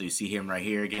press. So you see him right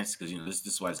here against, because this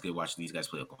is why it's good watching these guys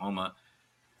play Oklahoma.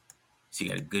 So you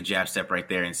got a good jab step right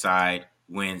there inside.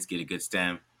 Wins, get a good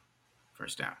stem.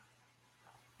 First down.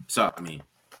 So, there's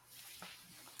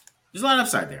a lot of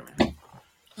upside there, man. There's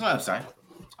a lot of upside.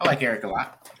 I like Eric a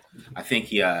lot. I think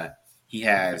he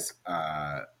has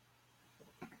a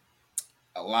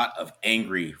lot of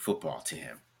angry football to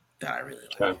him that I really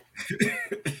like. Okay.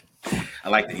 I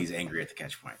like that he's angry at the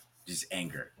catch point. Just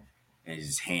anger and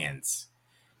his hands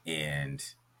and,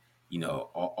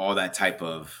 all that type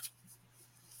of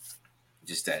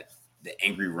just that the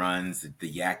angry runs, the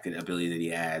yak ability that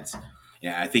he adds.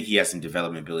 Yeah, I think he has some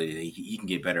development ability. He can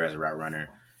get better as a route runner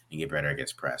and get better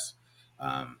against press.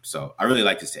 So I really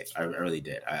liked his tape. I really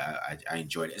did. I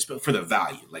enjoyed it, but for the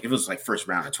value. Like if it was like first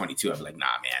round of 22, I'd be like, nah,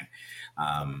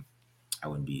 man. I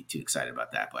wouldn't be too excited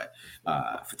about that. But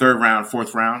for third round,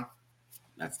 fourth round,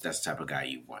 that's the type of guy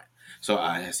you want. So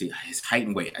I see his height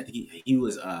and weight. I think he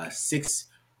was 6'1",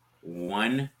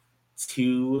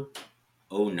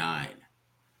 209.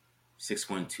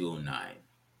 6'1", 209.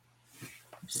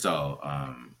 So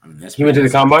I mean, that's he went to the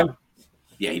combine.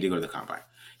 Yeah, he did go to the combine.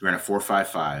 He ran a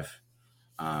 4.55.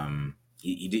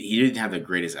 He didn't have the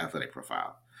greatest athletic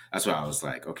profile. That's why I was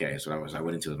like, okay. So I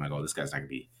went into it like, oh, this guy's not gonna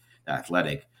be that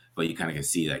athletic. But you kind of can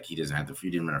see like he didn't run a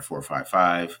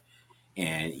 4.55,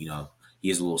 and he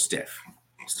is a little stiff.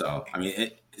 So I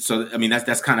mean,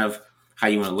 that's kind of how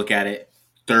you want to look at it.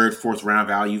 Fourth round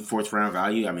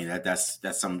value. I mean, that's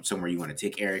somewhere you want to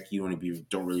take Eric.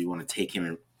 Don't really want to take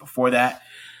him before that.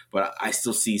 But I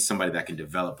still see somebody that can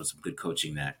develop with some good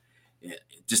coaching. That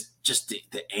just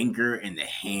the anger and the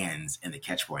hands and the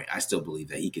catch point. I still believe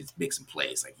that he could make some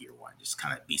plays like year one, just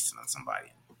kind of beasting on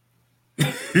somebody.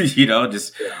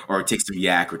 Or take some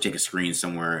yak or take a screen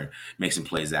somewhere and make some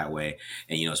plays that way.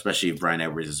 And, especially if Bryan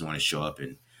Edwards doesn't want to show up.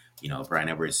 And, Bryan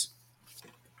Edwards,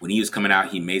 when he was coming out,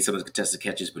 he made some of the contested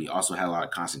catches, but he also had a lot of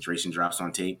concentration drops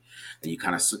on tape that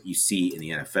you see in the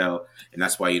NFL. And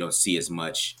that's why you don't see as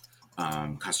much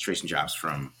concentration drops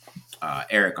from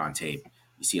Eric on tape.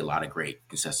 You see a lot of great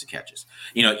contested catches.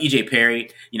 EJ Perry,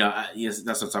 that's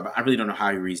what I'm talking about. I really don't know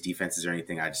how he reads defenses or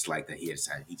anything. I just like that he just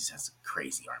has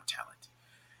crazy arm talent.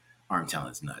 Arm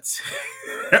talent is nuts.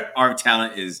 Arm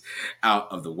talent is out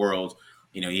of the world.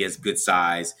 He has good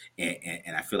size,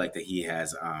 and I feel like that he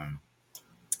has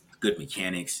good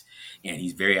mechanics, and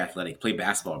he's very athletic. Played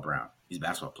basketball at Brown. He's a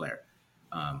basketball player.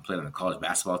 Played on the college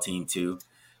basketball team too.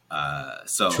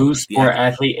 So two-sport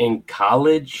athlete in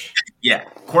college. Yeah,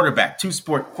 quarterback,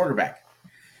 two-sport quarterback.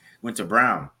 Went to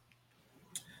Brown.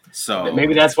 So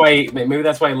maybe that's why he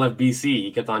left BC. He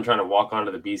kept on trying to walk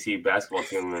onto the BC basketball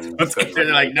team, and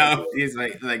they're like, no, he's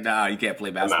like, no, you can't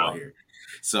play basketball here.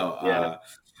 So,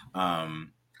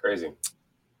 crazy.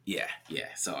 Yeah.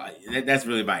 So that's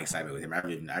really my excitement with him. I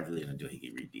really don't do he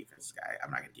can read defense, guy.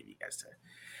 I'm not gonna give you guys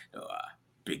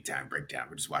big time breakdown.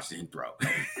 We're just watching him throw.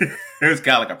 It was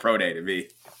kind of like a pro day to me.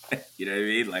 You know what I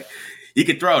mean? Like he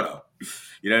could throw though.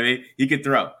 You know what I mean? He could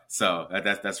throw. So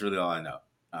that's really all I know.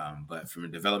 But from a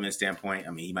development standpoint,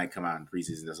 I mean, he might come out in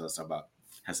preseason. That's what I was talking about.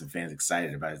 Have some fans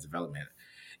excited about his development,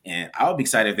 and I would be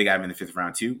excited if they got him in the 5th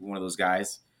round too. One of those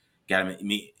guys got him. I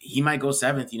mean, he might go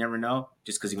 7th. You never know,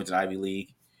 just because he went to the Ivy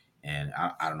League. And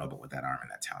I don't know about with that arm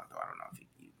and that talent though. I don't know if he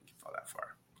can fall that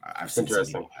far.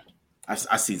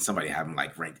 I've seen somebody have him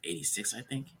like ranked 86, I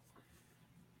think,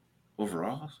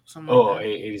 overall. Something like that.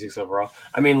 86 overall.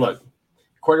 I mean, look,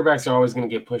 quarterbacks are always going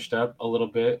to get pushed up a little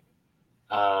bit.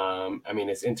 I mean,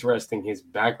 it's interesting. His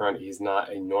background, he's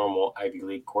not a normal Ivy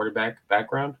League quarterback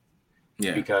background.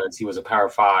 Yeah. Because he was a Power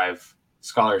 5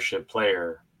 scholarship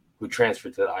player who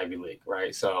transferred to the Ivy League,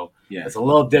 right? So it's a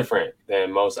little different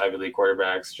than most Ivy League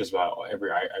quarterbacks, just about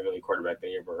every Ivy League quarterback that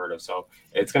you ever heard of. So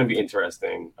it's going to be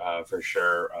interesting for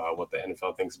sure what the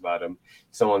NFL thinks about him.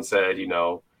 Someone said,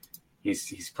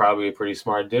 he's probably a pretty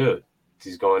smart dude.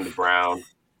 He's going to Brown,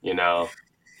 Yeah,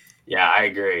 I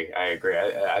agree. I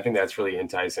think that's really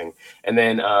enticing. And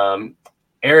then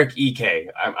Eric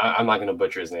Ek, I'm not going to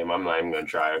butcher his name. I'm not even going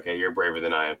to try. Okay, you're braver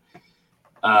than I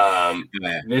am.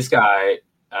 This guy.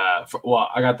 I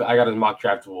got his mock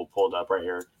draft tool pulled up right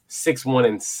here. 6'1"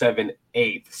 and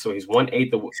 7/8, so he's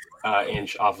 1/8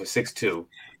 inch off of 6'2".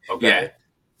 Okay.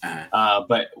 Yeah.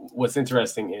 But what's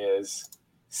interesting is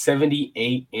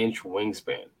 78-inch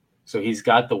wingspan. So he's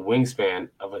got the wingspan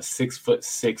of a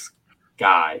 6'6"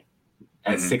 guy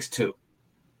at 6'2".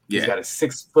 He's got a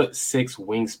 6'6"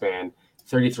 wingspan,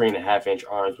 33.5-inch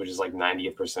arms, which is like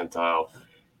 90th percentile.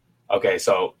 Okay,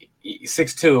 so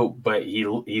 6'2", but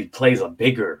he plays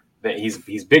bigger.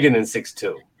 He's bigger than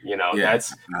 6'2".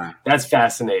 That's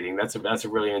fascinating. That's a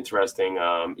really interesting.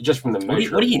 Just from the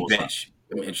measure. What did he bench?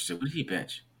 I'm interested. What did he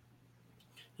bench?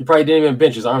 He probably didn't even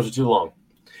bench. His arms are too long.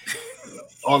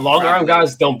 Long arm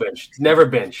guys don't bench. Never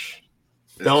bench.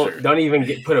 Don't even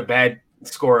put a bad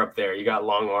score up there. You got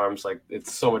long arms. Like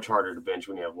it's so much harder to bench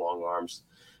when you have long arms.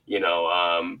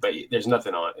 But there's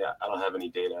nothing on. Yeah, I don't have any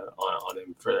data on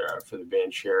him for the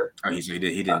bench here. Oh, he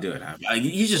didn't do it.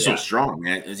 He's just so strong,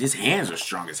 man. His hands are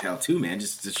strong as hell too, man.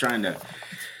 Just trying to,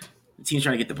 the team's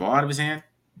trying to get the ball out of his hand.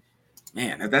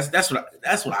 Man, that's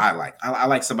what I like. I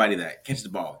like somebody that catches the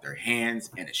ball with their hands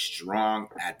and is strong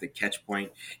at the catch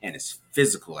point and is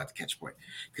physical at the catch point.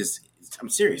 Because I'm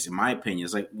serious, in my opinion,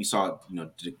 it's like we saw,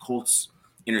 the Colts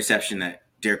interception that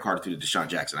Derek Carr threw to Deshaun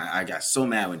Jackson. I got so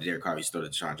mad when Derek Carr used to throw to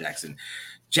Deshaun Jackson.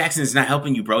 Jackson is not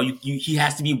helping you, bro. He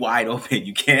has to be wide open.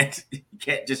 You can't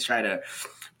just try to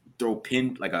throw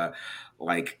pin like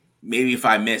maybe if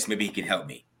I miss, maybe he can help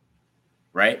me,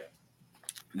 right?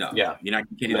 No, Yeah. you're not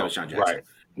getting that with Sean Jackson. Right.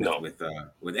 No.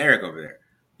 With Eric over there,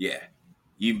 yeah,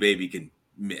 you maybe can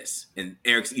miss, and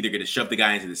Eric's either going to shove the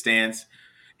guy into the stands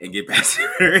and get past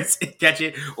it and catch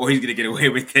it, or he's going to get away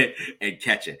with it and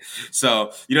catch it.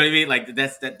 So you know what I mean? Like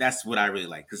that's what I really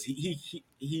like, because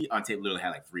he on tape literally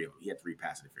had like 3 of them. He had 3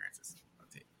 pass interferences on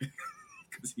tape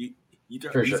because he's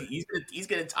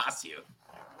going to toss you.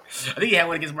 I think he had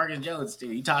one against Marcus Jones too.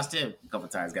 He tossed him a couple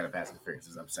times, got a pass interference.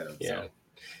 Was upset him. Yeah.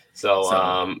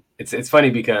 So it's funny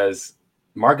because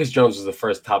Marcus Jones was the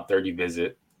first top 30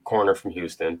 visit corner from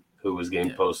Houston who was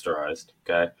getting posterized.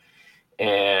 Okay.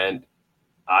 And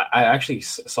I actually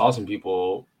saw some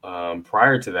people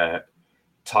prior to that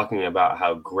talking about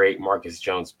how great Marcus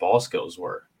Jones' ball skills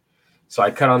were. So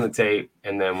I cut on the tape,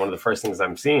 and then one of the first things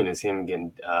I'm seeing is him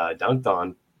getting dunked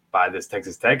on by this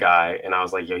Texas Tech guy. And I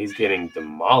was like, yo, he's getting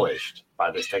demolished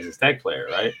by this Texas Tech player,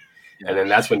 right? And then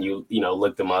that's when you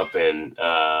looked him up and,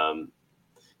 but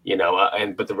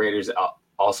the Raiders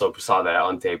also saw that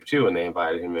on tape too, and they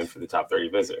invited him in for the top 30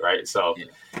 visit, right? So,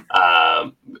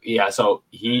 so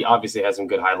he obviously has some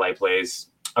good highlight plays.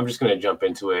 I'm just going to jump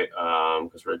into it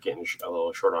because we're getting a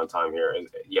little short on time here. Do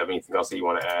you have anything else that you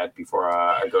want to add before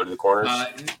I go to the corners?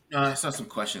 I saw some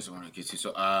questions I want to get to.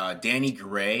 So, Danny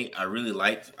Gray, I really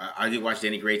liked. I did watch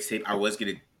Danny Gray's tape. I was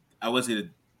gonna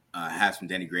have some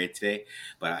Danny Gray today,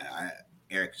 but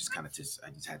Eric just I just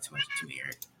had too many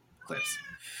Eric clips.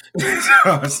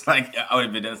 So it's like I would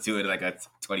have been able to do it like a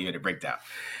 20-minute breakdown,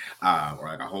 or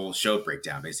like a whole show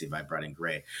breakdown, basically, if I brought in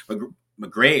Gray. But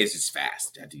Gray is just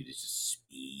fast. That dude is just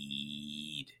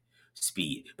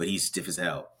speed, but he's stiff as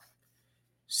hell.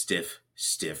 Stiff.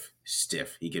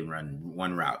 He can run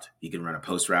one route. He can run a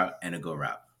post route and a go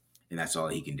route, and that's all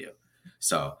he can do.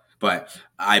 So, but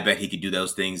I bet he could do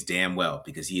those things damn well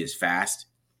because he is fast.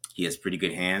 He has pretty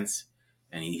good hands,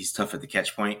 and he's tough at the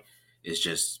catch point. It's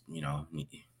just, you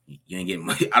ain't getting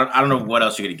much. I don't know what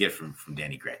else you're gonna get from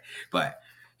Danny Gray, but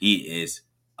he is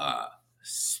a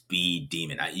speed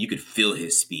demon. You could feel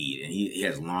his speed, and he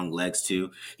has long legs too.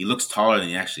 He looks taller than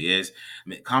he actually is. I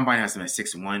mean, Combine has him at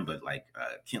 6'1", but like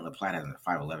Kent LaPlatte has him at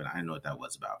 5'11". I didn't know what that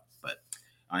was about, but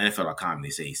on NFL.com they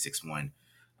say he's 6'1",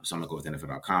 so I'm gonna go with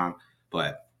NFL.com.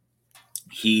 But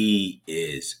he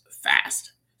is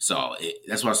fast. So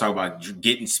that's what I was talking about,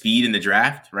 getting speed in the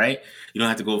draft, right? You don't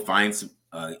have to go find some,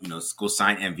 go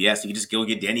sign MVS. You can just go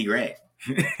get Danny Gray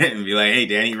and be like, hey,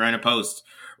 Danny, run a post,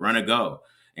 run a go.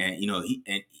 And,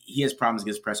 he has problems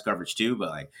against press coverage too, but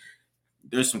like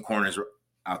there's some corners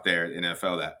out there in the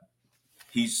NFL that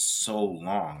he's so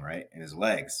long, right? And his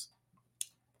legs,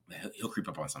 he'll creep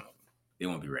up on some of them. They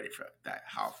won't be ready for that,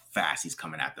 how fast he's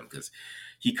coming at them, because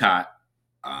he caught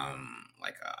a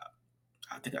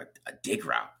dig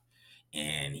route,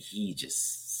 and he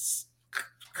just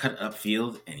cut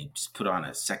upfield, and he just put on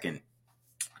a second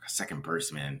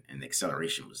burst, man, and the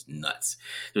acceleration was nuts.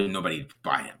 There was nobody to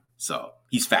buy him, so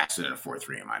he's faster than a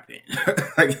 4.3 in my opinion.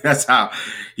 Like that's how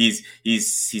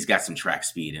he's got some track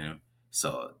speed in him.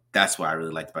 So that's what I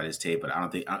really liked about his tape. But I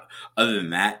don't think, other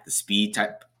than that, the speed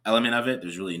type element of it,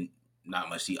 there's really not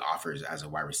much he offers as a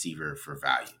wide receiver for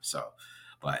value. So,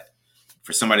 but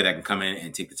for somebody that can come in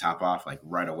and take the top off like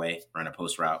right away, run a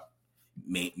post route,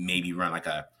 maybe run like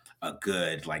a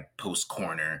good like post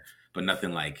corner, but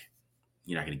nothing like,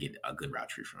 you're not going to get a good route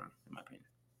tree from him, in my opinion.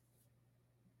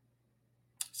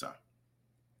 So,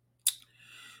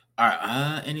 all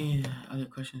right. Any other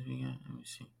questions we got? Let me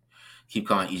see. Keep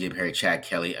calling EJ Perry Chad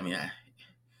Kelly. I mean,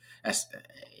 that's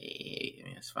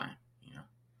fine.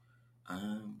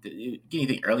 Did you get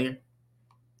anything earlier?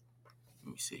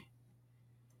 Let me see.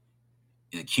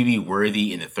 Is a QB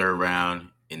worthy in the 3rd round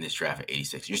in this draft at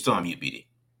 86? You're still on mute, BD.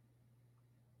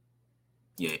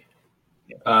 Yeah.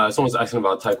 Someone's asking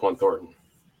about Tyquan Thornton.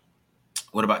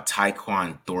 What about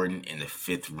Tyquan Thornton in the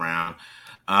 5th round?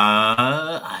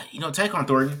 Tyquan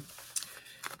Thornton,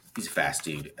 he's a fast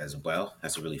dude as well.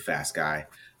 That's a really fast guy.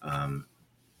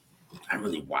 I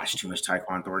really watched too much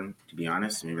Tyquan Thornton, to be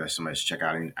honest. Maybe somebody should check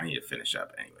out. I need to finish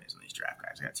up anyways on these draft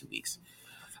guys. I got 2 weeks.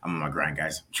 I'm on my grind,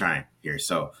 guys. I'm trying here.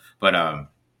 So, but I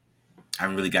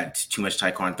haven't really got too much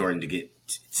Tyquan Thornton to get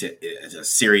to a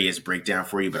serious breakdown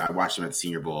for you. But I watched him at the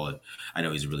Senior Bowl, and I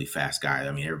know he's a really fast guy.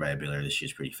 I mean, everybody at Baylor this year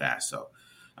is pretty fast. So,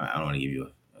 I don't want to give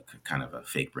you a kind of a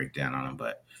fake breakdown on him,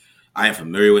 but I am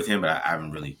familiar with him, but I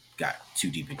haven't really got too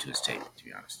deep into his tape, to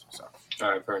be honest. So,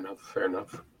 all right, fair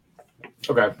enough.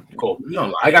 Okay, cool.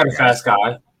 I got a fast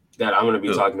guy that I'm going to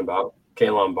be talking about,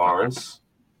 Kalon Barnes.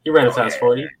 He ran a fast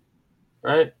 40,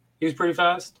 right? He was pretty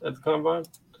fast at the combine.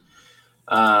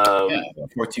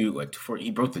 4.2.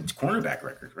 He broke the cornerback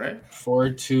record, right?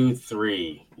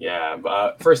 4.23. Yeah.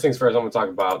 But first things first, I'm going to talk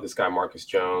about this guy, Marcus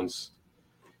Jones.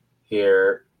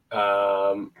 Here,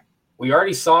 we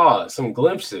already saw some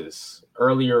glimpses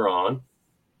earlier on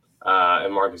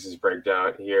in Marcus's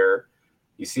breakdown. Here,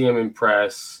 you see him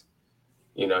impress.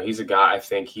 You know, he's a guy. I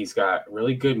think he's got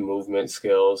really good movement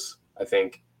skills. I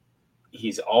think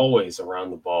he's always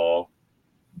around the ball.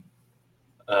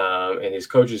 And his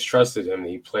coaches trusted him.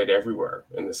 He played everywhere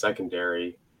in the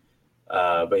secondary.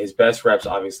 But his best reps,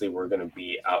 obviously, were going to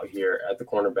be out here at the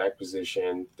cornerback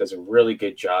position. Does a really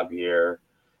good job here.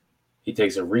 He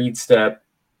takes a read step,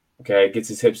 gets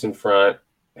his hips in front,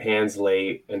 hands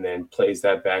late, and then plays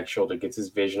that back shoulder, gets his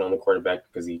vision on the quarterback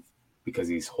because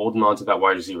he's holding on to that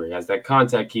wide receiver. He has that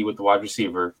contact key with the wide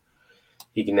receiver.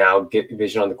 He can now get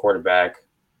vision on the quarterback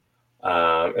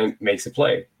and makes a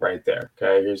play right there.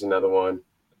 Okay, here's another one.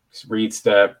 Read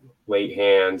step, late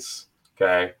hands,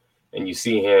 and you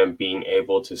see him being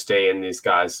able to stay in this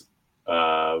guy's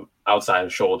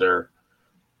outside shoulder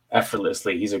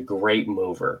effortlessly. He's a great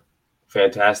mover,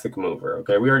 fantastic mover.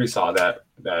 Okay, we already saw that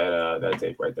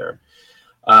tape right there.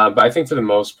 But I think for the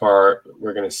most part,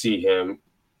 we're going to see him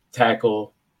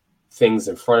tackle things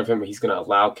in front of him. He's going to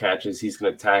allow catches. He's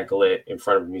going to tackle it in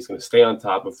front of him. He's going to stay on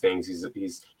top of things.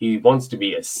 He wants to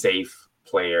be a safe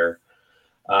player.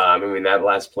 That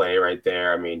last play right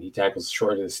there, he tackles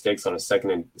short of the sticks on a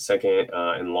second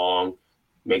and long,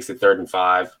 makes it 3rd and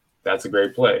 5. That's a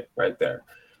great play right there.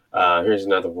 Here's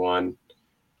another one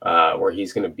where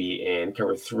he's going to be in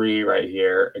cover 3 right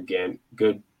here. Again,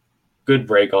 good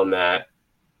break on that.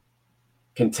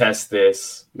 Contest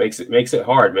this, makes it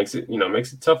hard, makes it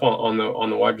tough on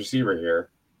the wide receiver here.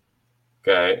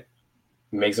 Okay,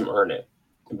 makes him earn it.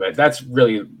 But that's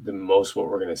really the most what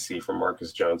we're going to see from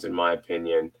Marcus Jones, in my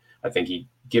opinion. I think he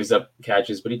gives up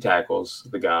catches, but he tackles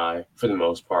the guy for the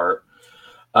most part.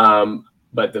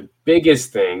 But the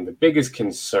biggest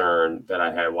concern that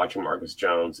I had watching Marcus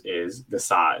Jones is the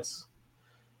size.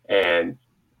 And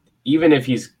even if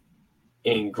he's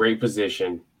in great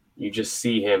position, you just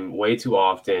see him way too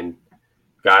often.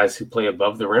 Guys who play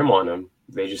above the rim on him,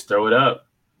 they just throw it up.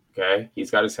 Okay,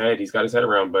 he's got his head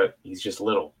around, but he's just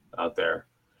little out there.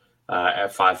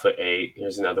 At 5'8".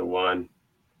 Here's another one.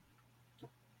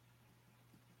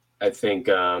 I think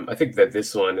that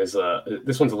this one's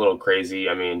a little crazy.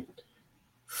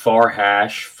 Far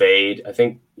hash fade. I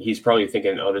think he's probably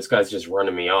thinking, oh, this guy's just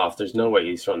running me off. There's no way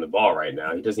he's throwing the ball right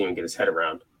now. He doesn't even get his head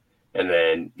around, and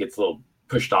then gets a little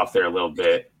pushed off there a little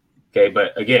bit. Okay,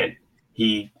 but again,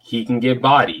 he can get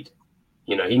bodied.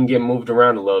 He can get moved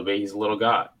around a little bit. He's a little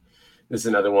guy. This is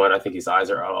another one. I think his eyes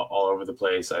are all over the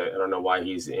place. I don't know why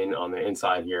he's in on the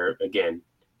inside here. Again,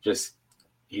 just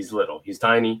he's little. He's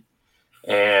tiny.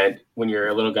 And when you're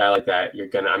a little guy like that, you're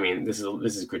going to – this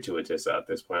is gratuitous at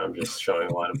this point. I'm just showing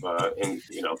a lot of,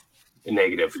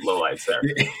 negative lowlights there.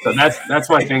 So that's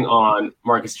my thing on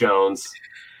Marcus Jones.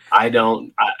 I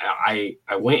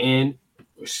went in,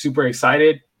 was super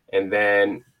excited, and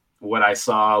then what I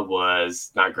saw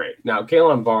was not great. Now,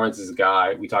 Kalon Barnes is a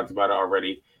guy – we talked about it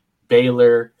already –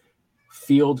 Baylor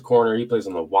field corner. He plays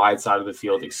on the wide side of the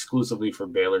field exclusively for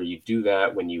Baylor. You do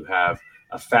that when you have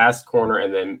a fast corner,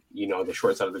 and then the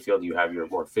short side of the field you have your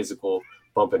more physical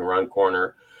bump and run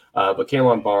corner. But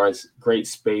Kalon Barnes, great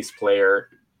space player,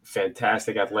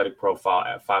 fantastic athletic profile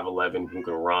at 5'11", who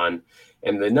can run.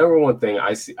 And the number one thing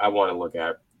I want to look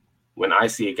at when I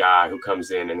see a guy who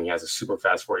comes in and he has a super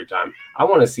fast 40 time, I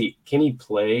want to see, can he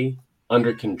play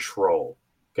under control?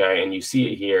 Okay, and you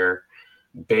see it here.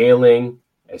 Bailing,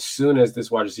 as soon as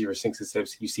this wide receiver sinks his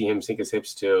hips, you see him sink his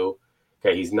hips too.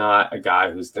 Okay, he's not a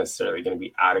guy who's necessarily going to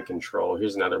be out of control.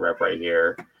 Here's another rep right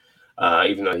here,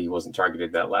 even though he wasn't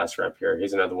targeted that last rep here.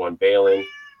 Here's another one, bailing,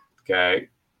 okay,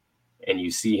 and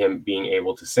you see him being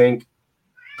able to sink,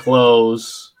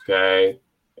 close, okay,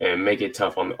 and make it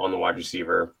tough on the wide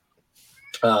receiver.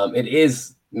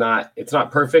 It's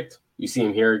not perfect. You see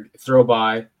him here, throw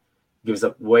by, gives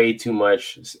up way too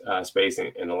much space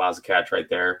and allows a catch right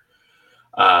there.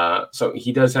 So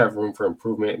he does have room for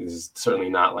improvement. This is certainly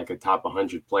not like a top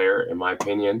 100 player, in my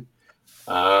opinion.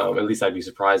 At least I'd be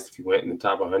surprised if he went in the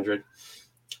top 100.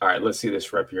 All right, let's see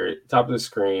this rep here. Top of the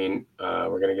screen,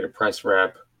 we're going to get a press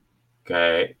rep.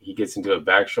 Okay, he gets into a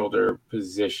back shoulder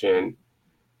position.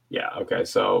 Yeah, okay,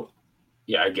 so,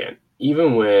 yeah, again,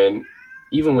 even when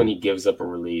he gives up a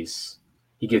release,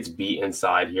 he gets beat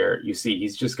inside here. You see,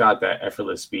 he's just got that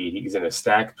effortless speed. He's in a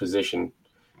stacked position,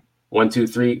 1, 2,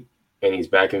 3, and he's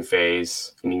back in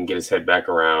phase, and he can get his head back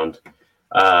around.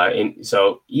 And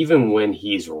so even when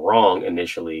he's wrong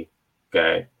initially,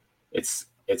 okay, it's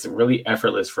really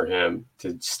effortless for him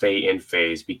to stay in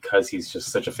phase because he's just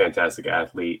such a fantastic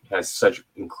athlete, has such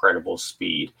incredible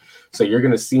speed. So you're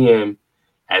going to see him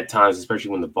at times,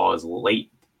 especially when the ball is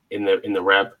late in the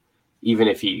rep, even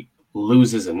if he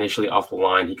loses initially off the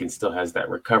line, he can still has that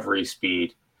recovery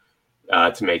speed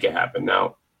to make it happen.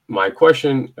 Now, one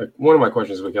of my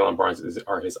questions with Kalon Barnes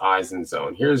are his eyes in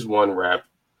zone. Here's one rep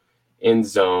in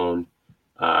zone.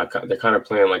 They're kind of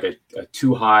playing like a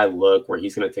too high look where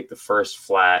he's going to take the first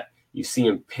flat. You see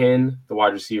him pin the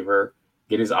wide receiver,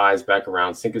 get his eyes back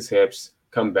around, sink his hips,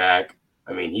 come back.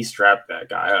 I mean, he strapped that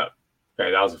guy up.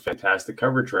 Okay, that was a fantastic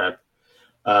coverage rep.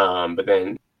 But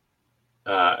then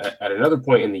at another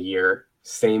point in the year,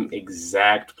 same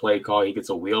exact play call. He gets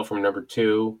a wheel from number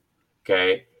 2,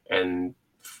 okay, and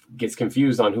gets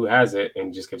confused on who has it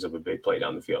and just gives up a big play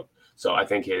down the field. So I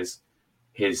think his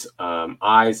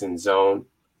eyes in zone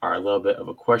are a little bit of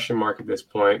a question mark at this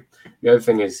point. The other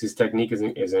thing is his technique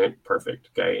isn't perfect,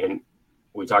 okay? And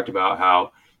we talked about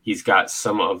how he's got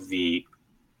some of the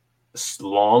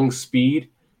long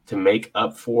speed to make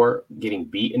up for getting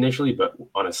beat initially, but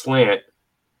on a slant,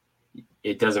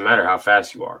 it doesn't matter how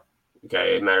fast you are,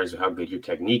 okay? It matters how good your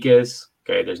technique is,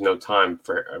 okay? There's no time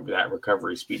for that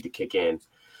recovery speed to kick in.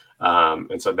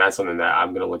 And so that's something that I'm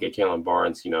going to look at Kalon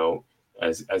Barnes,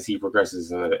 as he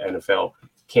progresses in the NFL.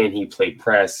 Can he play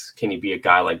press? Can he be a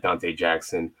guy like Dante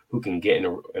Jackson who can get in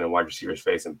a wide receiver's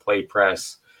face and play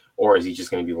press? Or is he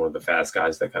just going to be one of the fast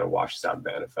guys that kind of washes out of the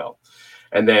NFL?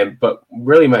 And then, but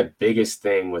really my biggest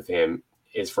thing with him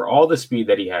is for all the speed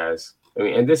that he has. I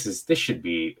mean, and this should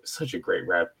be such a great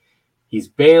rep. He's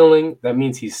bailing. That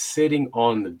means he's sitting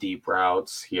on the deep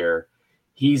routes here.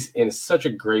 He's in such a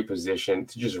great position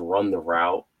to just run the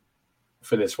route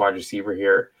for this wide receiver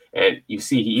here. And you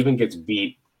see, he even gets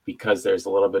beat because there's a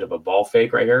little bit of a ball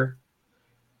fake right here.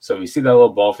 So you see that little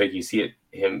ball fake, you see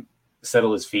him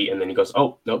settle his feet, and then he goes,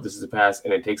 oh, no, this is a pass.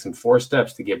 And it takes him 4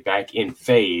 steps to get back in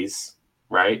phase,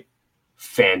 right?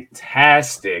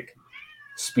 Fantastic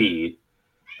speed.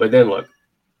 But then look,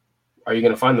 are you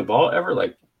going to find the ball ever?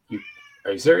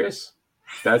 Are you serious?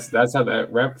 That's how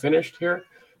that rep finished here.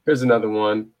 Here's another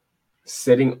one,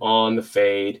 sitting on the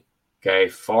fade. Okay,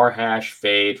 far hash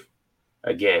fade.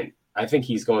 Again, I think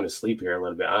he's going to sleep here a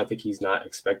little bit. I think he's not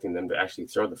expecting them to actually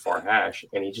throw the far hash,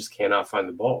 and he just cannot find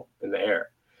the ball in the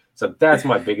air. So that's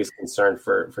my biggest concern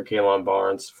for Kalon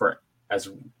Barnes, for as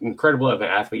incredible of an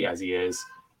athlete as he is,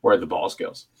 where the ball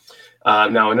skills.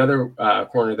 Now, another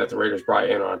corner that the Raiders brought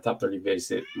in on a top 30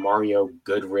 visit, Mario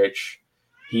Goodrich.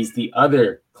 He's the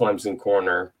other Clemson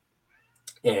corner.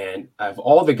 And of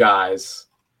all the guys,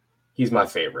 he's my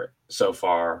favorite so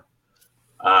far.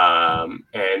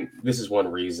 And this is one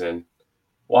reason.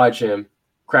 Watch him,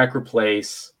 crack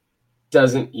replace,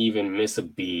 doesn't even miss a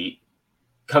beat,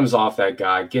 comes off that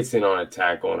guy, gets in on a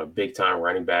tackle on a big-time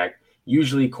running back.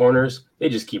 Usually corners, they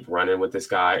just keep running with this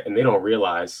guy, and they don't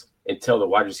realize until the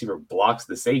wide receiver blocks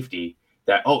the safety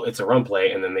that, oh, it's a run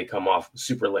play, and then they come off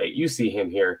super late. You see him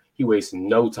here. He wastes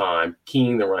no time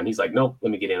keying the run. He's like, nope,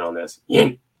 let me get in on this.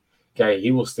 Okay,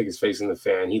 he will stick his face in the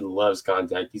fan. He loves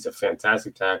contact. He's a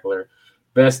fantastic tackler.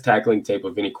 Best tackling tape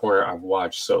of any corner I've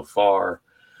watched so far.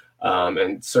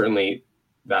 And certainly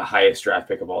the highest draft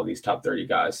pick of all these top 30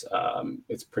 guys.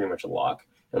 It's pretty much a lock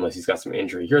unless he's got some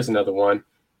injury. Here's another one.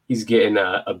 He's getting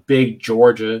a big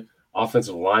Georgia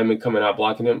offensive lineman coming out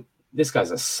blocking him. This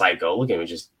guy's a psycho. Look at him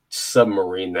just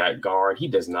submarine that guard. He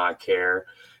does not care.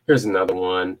 Here's another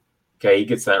one. Okay, he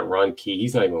gets that run key.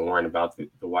 He's not even worrying about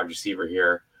the wide receiver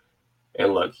here.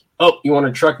 And look, oh, you want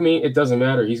to truck me? It doesn't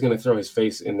matter. He's going to throw his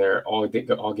face in there all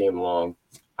game long.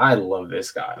 I love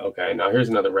this guy. Okay, now here's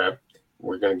another rep.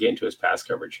 We're going to get into his pass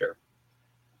coverage here.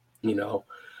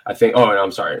 I think – oh, and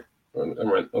I'm sorry. Let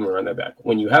me run that back.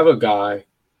 When you have a guy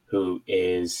who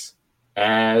is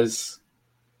as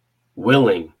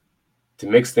willing to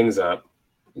mix things up,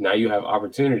 now you have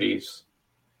opportunities,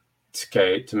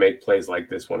 to make plays like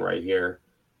this one right here.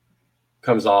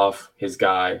 Comes off his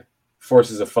guy,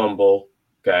 forces a fumble,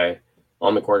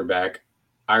 on the quarterback.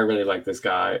 I really like this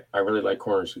guy. I really like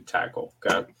corners who tackle,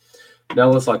 Now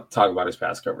let's talk about his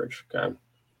pass coverage,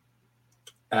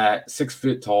 At 6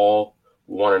 feet tall,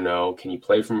 we want to know, can you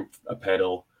play from a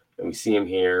pedal? And we see him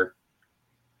here.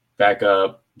 Back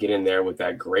up, get in there with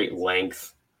that great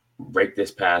length, break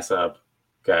this pass up,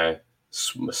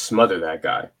 smother that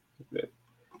guy.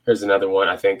 Here's another one.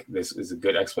 I think this is a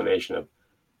good explanation of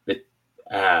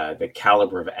the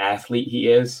caliber of athlete he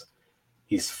is.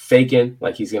 He's faking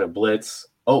like he's going to blitz.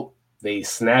 Oh, they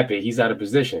snap it. He's out of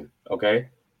position. Okay.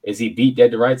 Is he beat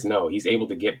dead to rights? No. He's able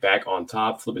to get back on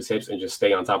top, flip his hips, and just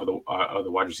stay on top of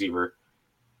the wide receiver.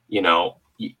 You know,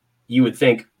 you would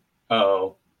think,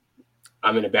 oh,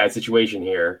 I'm in a bad situation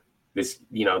here. This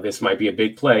might be a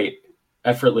big play.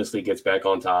 Effortlessly gets back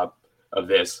on top of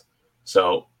this.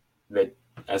 So that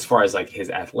as far as like his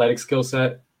athletic skill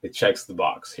set, it checks the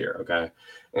box here. Okay.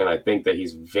 And I think that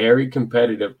he's very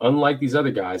competitive. Unlike these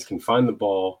other guys, can find the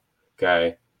ball.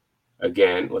 Okay.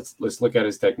 Again, let's look at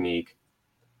his technique.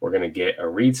 We're going to get a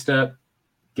read step,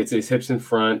 gets his hips in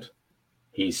front.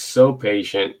 He's so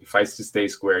patient. He fights to stay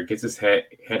square, gets his head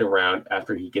around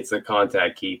after he gets the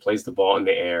contact key, plays the ball in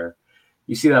the air.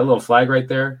 You see that little flag right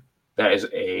there? That is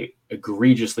a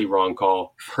egregiously wrong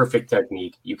call. Perfect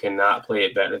technique. You cannot play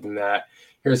it better than that.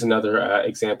 Here's another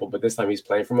example, but this time he's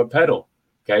playing from a pedal.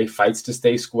 Okay, fights to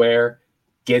stay square,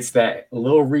 gets that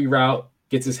little reroute,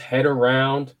 gets his head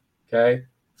around, okay,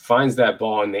 finds that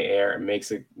ball in the air and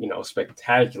makes it,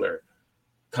 spectacular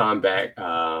combat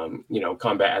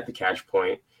at the catch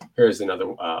point. Here's another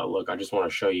look. I just want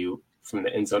to show you from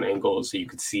the end zone angle so you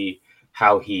could see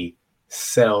how he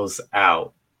sells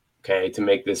out, okay, to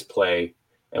make this play.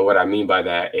 And what I mean by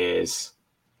that is,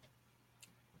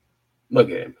 look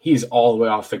at him. He's all the way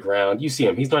off the ground. You see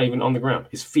him. He's not even on the ground.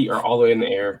 His feet are all the way in the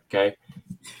air, okay?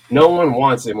 No one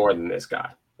wants it more than this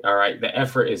guy, all right? The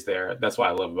effort is there. That's what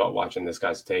I love about watching this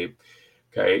guy's tape,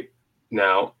 okay?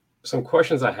 Now, some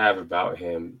questions I have about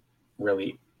him,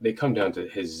 really, they come down to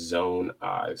his zone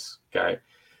eyes, okay?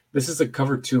 This is a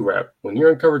cover 2 rep. When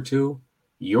you're in cover 2,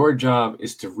 your job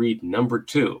is to read number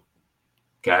 2,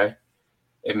 okay?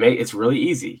 It's really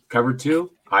easy. Cover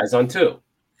 2, eyes on 2,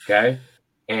 okay?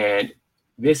 And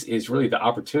this is really the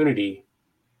opportunity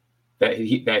that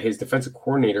his defensive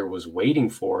coordinator was waiting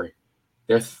for.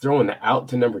 They're throwing the out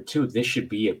to number 2. This should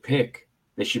be a pick.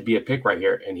 This should be a pick right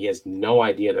here. And he has no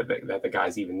idea that the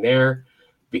guy's even there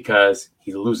because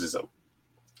he loses them.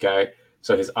 Okay.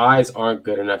 So his eyes aren't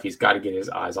good enough. He's got to get his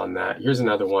eyes on that. Here's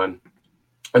another one.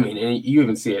 I mean, and you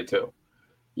even see it too.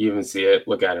 You even see it.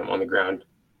 Look at him on the ground.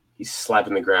 He's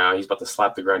slapping the ground. He's about to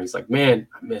slap the ground. He's like, man,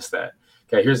 I missed that.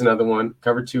 Okay. Here's another one.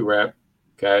 Cover 2 rep.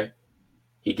 Okay.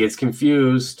 He gets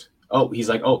confused. Oh, he's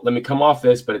like, oh, let me come off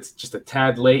this, but it's just a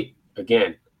tad late.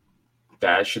 Again,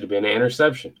 that should have been an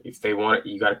interception. If they want it,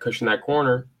 you got to cushion that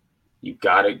corner. You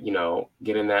got to,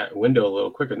 get in that window a little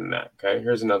quicker than that. Okay.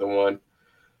 Here's another one.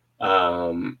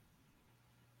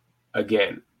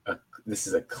 Again, this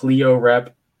is a Cleo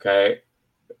rep. Okay.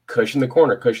 Cushion the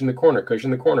corner, cushion the corner, cushion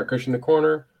the corner, cushion the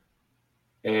corner.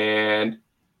 And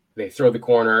they throw the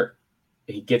corner.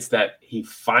 He gets that. He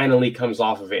finally comes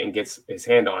off of it and gets his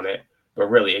hand on it. But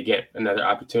really, again, another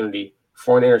opportunity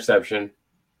for an interception.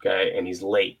 Okay. And he's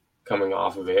late coming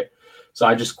off of it. So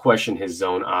I just question his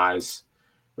zone eyes.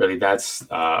 Really, that's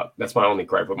my only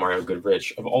gripe with Mario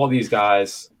Goodrich. Of all these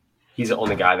guys, he's the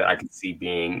only guy that I could see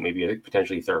being maybe a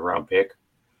potentially 3rd round pick.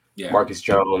 Yeah. Marcus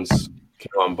Jones,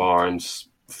 Kalon Barnes,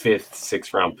 5th,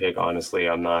 6th round pick. Honestly,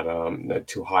 I'm not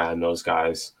too high on those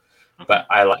guys. But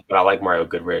I like Mario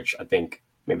Goodrich. I think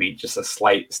maybe just a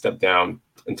slight step down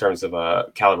in terms of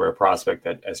a caliber of prospect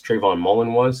that as Trayvon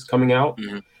Mullen was coming out.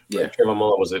 Mm-hmm. Yeah, Trayvon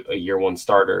Mullen was a year 1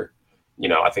 starter.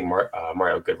 I think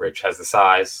Mario Goodrich has the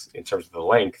size in terms of the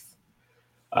length.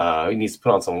 He needs to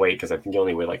put on some weight because I think he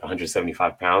only weighed like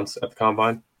 175 pounds at the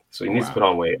combine. So he needs to put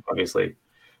on weight, obviously.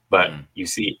 But you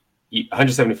see,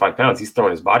 175 pounds, he's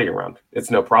throwing his body around. It's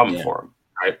no problem for him,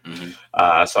 right?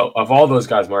 Mm-hmm. So of all those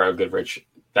guys, Mario Goodrich,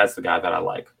 that's the guy that I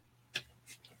like.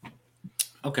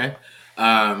 Okay.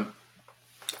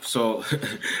 So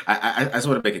I just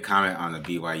want to make a comment on the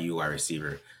BYU wide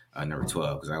receiver, number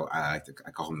 12, because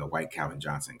I call him the white Calvin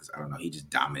Johnson because I don't know, he just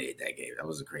dominated that game. That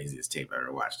was the craziest tape I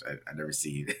ever watched. I never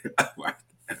seen it.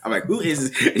 I'm like, who is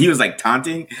this? And he was like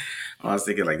taunting. I was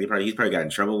thinking like he's probably got in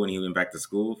trouble when he went back to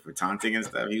school for taunting and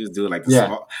stuff. He was doing like I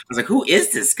was like, who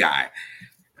is this guy?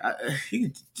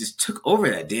 He just took over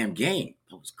that damn game.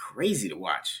 It was crazy to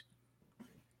watch.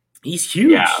 He's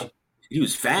huge. Yeah. He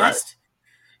was fast.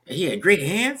 Right. He had great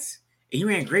hands. He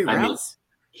ran great routes.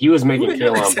 He was making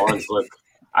Kalon Barnes look.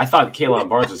 I thought Kalon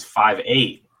Barnes was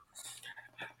 5'8".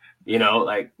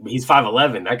 Like he's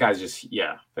 5'11". That guy's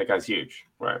that guy's huge,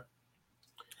 right?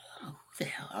 Oh, who the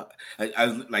hell? I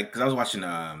was like, because I was watching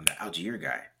the Algier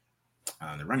guy,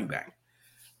 the running back,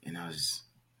 and I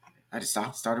just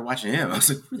started watching him. I was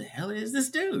like, who the hell is this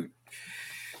dude?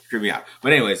 Creeped me out.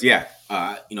 But anyways,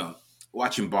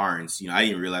 watching Barnes, I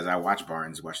didn't realize I watched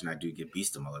Barnes watching that dude get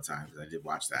beasted all the time because I did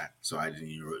watch that. So I didn't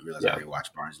even realize I already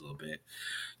watched Barnes a little bit,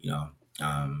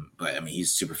 But I mean, he's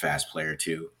a super fast player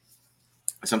too.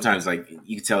 Sometimes, like,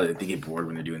 you can tell that they get bored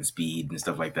when they're doing speed and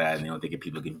stuff like that, and they don't think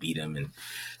people can beat them, and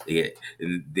they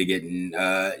get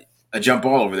a jump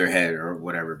ball over their head or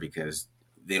whatever because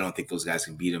they don't think those guys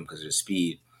can beat them because of their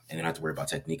speed, and they don't have to worry about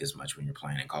technique as much when you're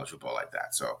playing in college football like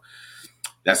that. So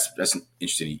that's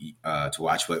interesting to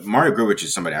watch. But Mario Grubich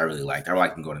is somebody I really liked. I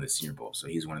liked him going to the Senior Bowl, so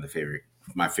he's one of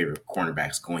my favorite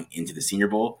cornerbacks going into the Senior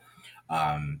Bowl.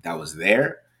 That was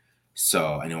there.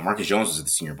 So I know Marcus Jones was at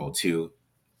the Senior Bowl too.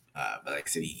 But like I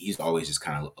said, he's always just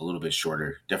kind of a little bit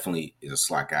shorter. Definitely is a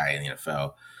slot guy in the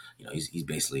NFL. He's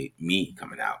basically me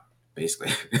coming out,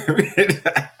 basically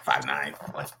 5'9",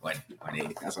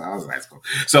 180. That's what I was in high school.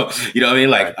 So you know what I mean,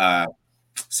 like,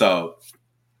 so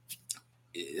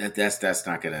that's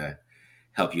not gonna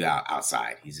help you out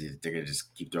outside. They're gonna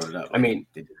just keep throwing it up. I mean,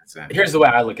 here's the way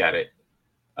I look at it: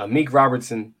 Meek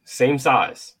Robertson, same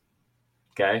size,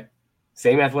 okay,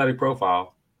 same athletic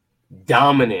profile,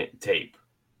 dominant tape.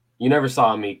 You never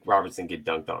saw Meek Robertson get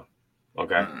dunked on,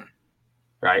 okay? Mm-hmm.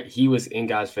 Right? He was in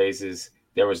guys' faces.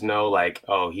 There was no, like,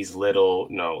 oh, he's little.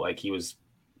 No, like, he was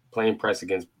playing press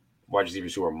against wide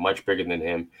receivers who are much bigger than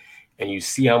him. And you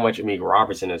see how much Meek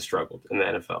Robertson has struggled in the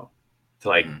NFL to,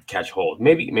 like, catch hold.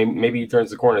 Maybe he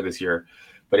turns the corner this year.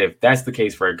 But if that's the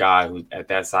case for a guy who's at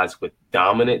that size with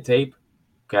dominant tape,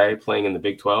 okay, playing in the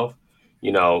Big 12,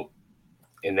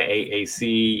 in the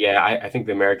AAC, I think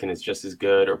the American is just as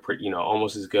good or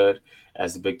almost as good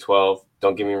as the Big 12.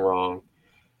 Don't get me wrong.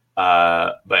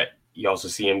 But you also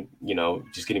see him,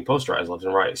 just getting posterized left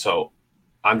and right. So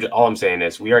all I'm saying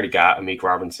is we already got Amik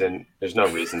Robinson. There's no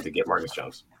reason to get Marcus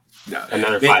Jones. No,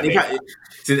 another 5'8".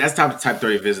 So that's type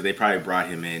 30 visit. They probably brought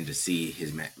him in to see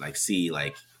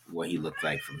what he looked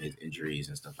like from his injuries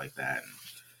and stuff like that.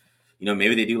 And,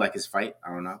 maybe they do like his fight. I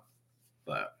don't know,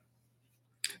 but.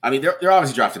 I mean, they're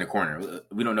obviously drafting a corner.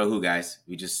 We don't know who, guys.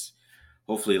 We just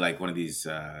hopefully like one of these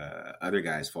other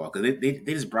guys fall because they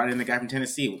just brought in the guy from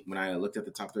Tennessee. When I looked at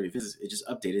the top 30 visits, it just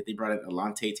updated. They brought in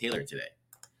Alontae Taylor today.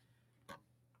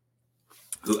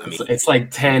 Who, I mean, it's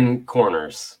like 10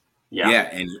 corners. Yeah,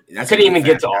 and I couldn't even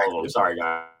get to all of them. Sorry,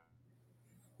 guys.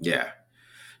 Yeah,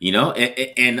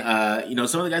 and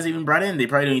some of the guys they even brought in, they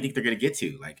probably don't even think they're going to get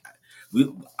to. Like,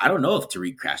 I don't know if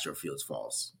Tariq Castro Fields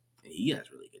falls. He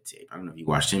has really good tape. I don't know if you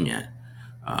watched him yet.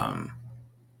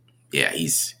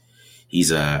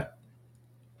 He's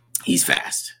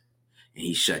fast, and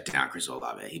he shut down Chris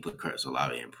Olave. He put Chris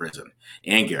Olave in prison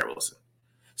and Garrett Wilson.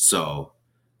 So,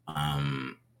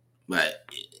 but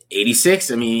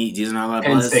 86. I mean, he doesn't have a lot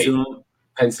of buzz to him.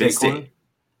 Penn State.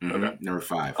 Mm-hmm. Okay. Number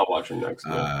 5. I'll watch him next.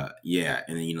 Yeah,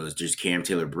 and then there's Cam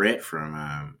Taylor-Britt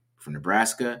from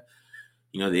Nebraska.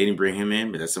 They didn't bring him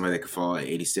in, but that's somebody that could fall at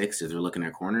 86 if they're looking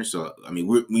at corners. So, I mean,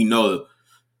 we know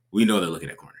they're looking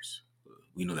at corners.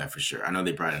 We know that for sure. I know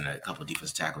they brought in a couple of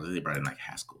defensive tackles. They brought in like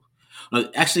Haskell. No,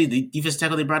 actually, the defensive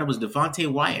tackle they brought in was Devontae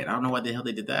Wyatt. I don't know why the hell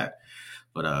they did that,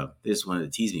 but they just wanted to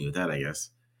tease me with that, I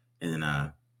guess. And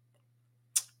then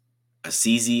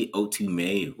Ezizi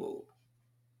Otumewo,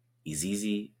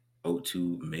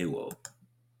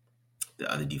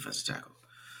 the other defensive tackle.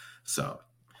 So.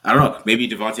 I don't know. Maybe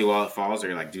Devontae Wyatt falls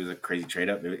or like do a crazy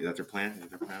trade up. Is that their plan?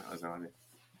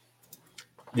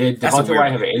 Did Devontae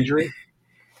Wyatt have an injury?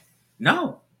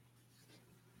 No.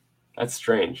 That's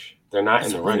strange. They're not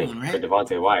in the running for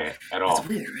Devontae Wyatt at all. That's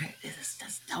weird, right?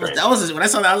 That was when I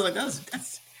saw that. I was like,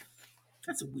 that's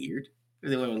weird.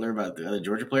 They want to learn about the other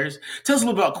Georgia players. Tell us a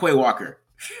little about Quay Walker.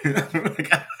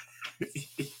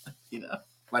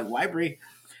 Like Wybree.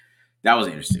 That was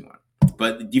an interesting one.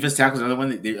 But the defensive tackles, another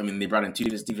one. They brought in 2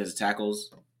 defensive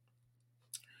tackles,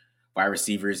 wide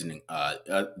receivers, and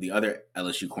the other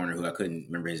LSU corner who I couldn't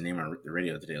remember his name on the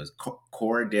radio today was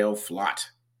Cordell Flott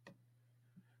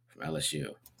from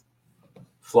LSU.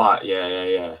 Flott,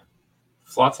 yeah.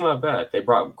 Flott's not bad. They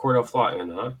brought Cordell Flott in,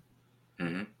 huh?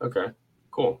 Mm-hmm. Okay,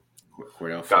 cool.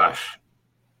 Cordell Flott. Gosh,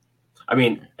 I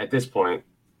mean, at this point,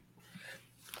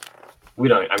 we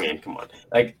don't. I mean, come on.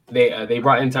 Like they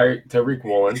brought in Tariq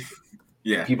Woolen.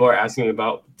 Yeah, people are asking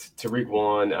about Tariq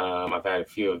Woolen. I've had a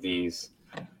few of these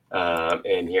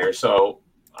in here, so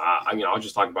I'll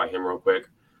just talk about him real quick.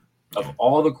 Of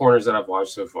all the corners that I've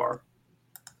watched so far,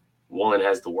 Woolen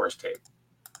has the worst tape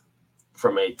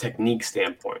from a technique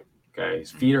standpoint. Okay, his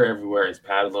feet are everywhere. His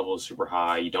pad level is super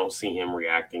high. You don't see him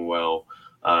reacting well.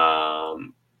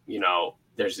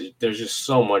 There's just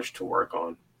so much to work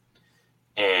on.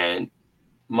 And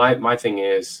my thing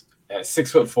is, at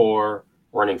 6'4",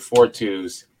 running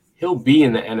 4.2s, he'll be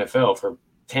in the NFL for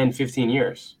 10, 15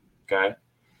 years. Okay.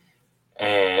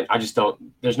 And I just don't,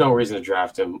 there's no reason to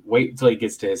draft him. Wait until he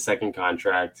gets to his second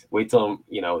contract. Wait till,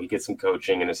 he gets some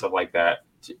coaching and stuff like that.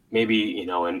 Maybe,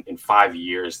 in 5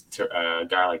 years, a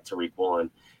guy like Tariq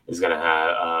Woolen is going to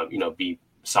have, be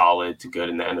solid to good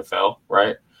in the NFL,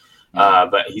 right?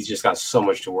 But he's just got so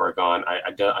much to work on.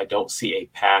 I don't see a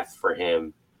path for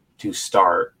him to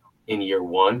start in year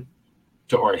one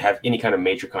or have any kind of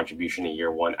major contribution in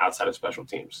year one outside of special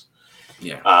teams.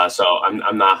 Yeah. So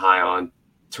I'm not high on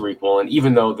Tariq Woolen,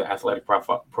 even though the athletic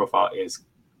profile is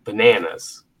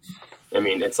bananas. I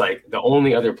mean, it's like the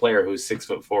only other player who's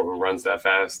 6'4" who runs that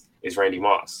fast is Randy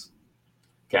Moss.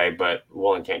 Okay, but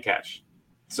Woolen can't catch.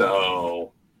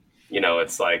 So,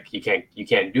 it's like you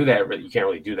can't do that. You can't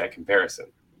really do that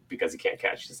comparison because he can't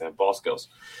catch. He doesn't have ball skills.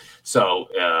 So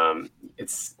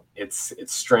it's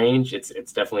strange.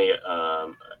 It's definitely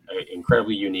an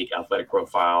incredibly unique athletic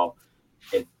profile.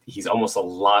 He's almost a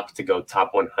lock to go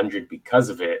top 100 because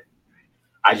of it.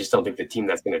 I just don't think the team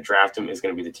that's going to draft him is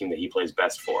going to be the team that he plays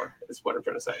best for, is what I'm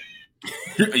trying to say.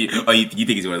 You think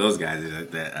he's one of those guys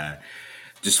that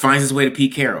just finds his way to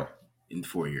Pete Carroll in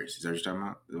 4 years? Is that what you're talking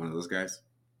about? One of those guys?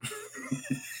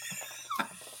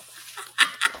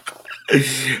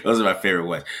 Those are my favorite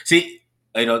ones. See,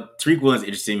 Tariq Woolen's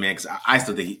interesting, man, because I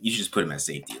still think you should just put him at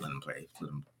safety, let him play,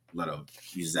 let him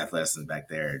use his athleticism back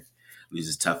there, and lose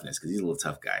his toughness, because he's a little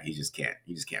tough guy. He just can't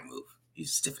move.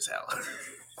 He's stiff as hell.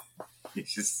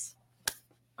 He's just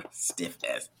stiff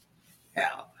as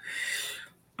hell.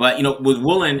 But with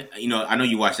Woolen, I know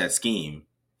you watched that scheme.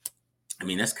 I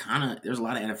mean, that's there's a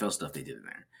lot of NFL stuff they did in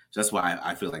there. So that's why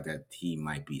I feel like that he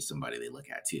might be somebody they look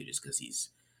at too, just because he's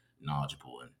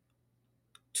knowledgeable and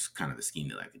just kind of the scheme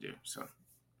they like to do. So,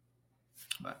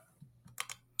 but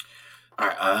all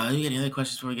right, you got any other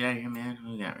questions before we get out of here, man?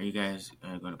 What we got? Are you guys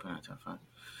going to put on top 5?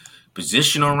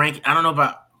 Positional ranking? I don't know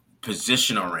about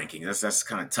positional ranking. That's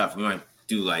kind of tough. We might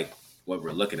do like what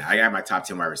we're looking at. I got my top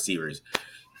 10 wide receivers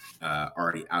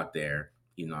already out there.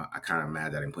 I kind of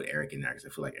mad that I didn't put Eric in there because I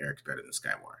feel like Eric's better than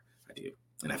Sky Moore. I do.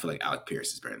 And I feel like Alec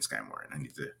Pierce is better than Sky Moore. And I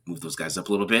need to move those guys up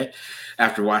a little bit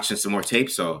after watching some more tape.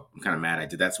 So I'm kind of mad I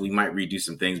did that. So we might redo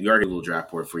some things. We already have a little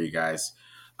draft board for you guys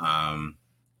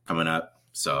coming up.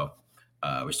 So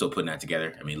we're still putting that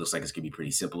together. I mean, it looks like it's going to be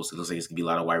pretty simple. So it looks like it's going to be a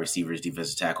lot of wide receivers,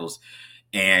 defensive tackles,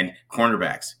 and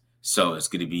cornerbacks. So it's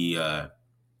going to be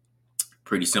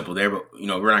pretty simple there. But,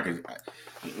 we're not going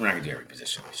to do every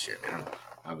position this year, man.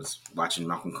 I was watching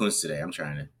Malcolm Kuntz today. I'm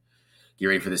trying to get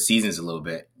ready for the seasons a little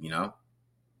bit,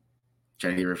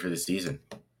 Trying to get ready for the season.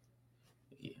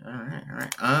 Yeah, all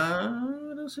right.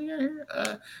 What else we got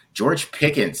here? George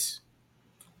Pickens.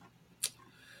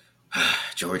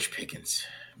 George Pickens.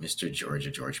 Mr.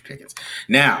 George Pickens.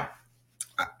 Now,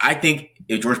 I think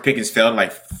if George Pickens fell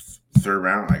like third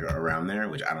round, like around there,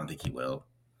 which I don't think he will,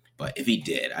 but if he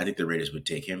did, I think the Raiders would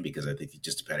take him because I think he's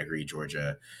just a pedigree.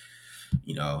 Georgia,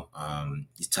 he's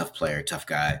a tough player, tough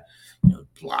guy,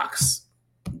 blocks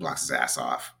his ass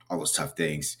off, all those tough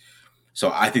things. So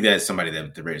I think that's somebody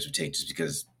that the Raiders would take just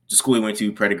because the school he went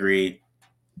to, pedigree,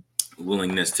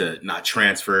 willingness to not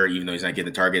transfer, even though he's not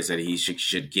getting the targets that he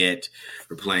should get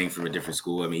for playing from a different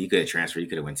school. I mean, he could have transferred. He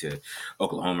could have went to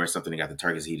Oklahoma or something and got the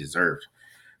targets he deserved,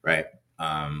 right?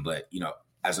 But,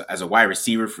 as a wide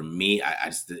receiver, for me,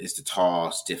 it's the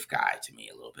tall, stiff guy to me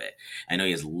a little bit. I know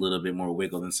he has a little bit more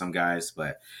wiggle than some guys,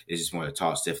 but it's just more the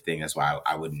tall, stiff thing. That's why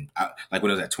I wouldn't like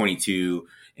when I was at 22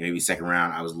 and maybe second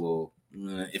round, I was a little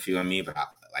iffy on me, but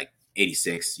like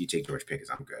 86, you take George Pickens,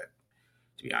 I'm good.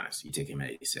 To be honest, you take him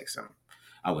at 86.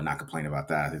 I would not complain about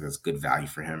that. I think that's good value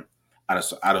for him. I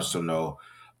also know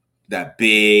that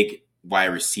big wide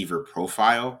receiver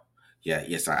profile. Yeah,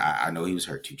 yes, I know he was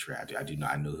hurt too, Trey. I do know.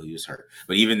 I knew he was hurt,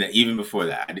 but even before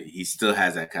that, he still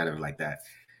has that kind of like that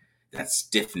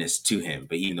stiffness to him.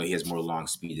 But even though he has more long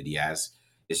speed that he has,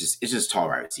 it's just tall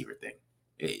wide receiver thing.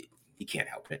 He can't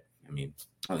help it. I mean,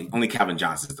 only Calvin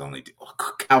Johnson's the only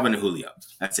Calvin and Julio.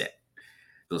 That's it.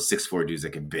 Those 6'4" dudes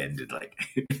that can bend at like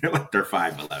they're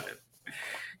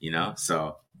 5'11".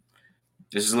 So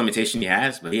there's just a limitation he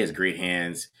has, but he has great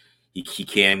hands. He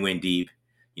can win deep.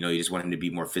 You just want him to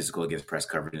be more physical against press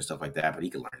coverage and stuff like that, but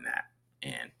he can learn that.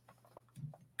 And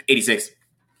 86,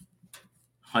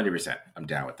 100%, I'm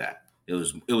down with that. It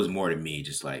was more to me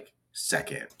just like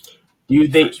second. Do you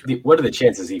think what are the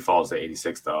chances he falls to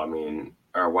 86 though? I mean,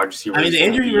 or wide receiver? I mean, the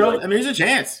injury, bro. I mean, there's a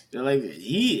chance. Like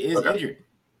he is injured.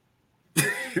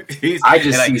 I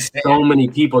just see so many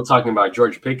people talking about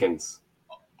George Pickens.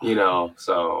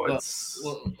 So it's.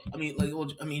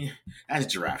 That's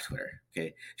Giraffe Twitter.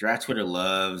 Okay, Giraffe Twitter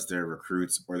loves their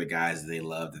recruits or the guys they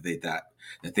love that they thought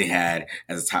that they had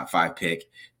as a top 5 pick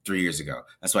 3 years ago.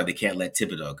 That's why they can't let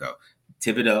Thibodeau go.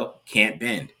 Thibodeau can't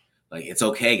bend. Like, it's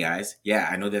okay, guys. Yeah,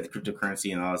 I know that the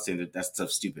cryptocurrency and all that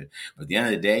stuff's stupid. But at the end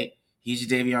of the day, he's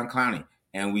Jadeveon Clowney.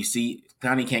 And we see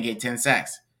Clowney can't get 10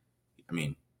 sacks. I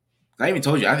mean, I even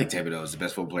told you, I think Thibodeau is the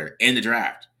best football player in the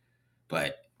draft.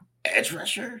 But edge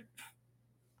rusher,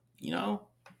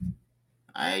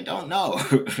 I don't know.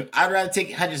 I'd rather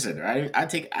take Hutchinson. Right? I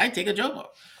take a Jobo, to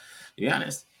be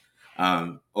honest,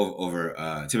 over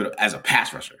Thibodeau as a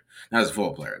pass rusher, not as a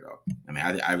football player though. I mean,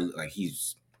 I like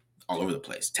he's all over the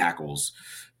place, tackles,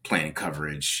 playing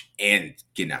coverage, and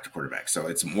getting after quarterback. So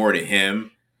it's more to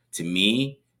him, to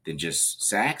me, than just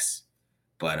sacks.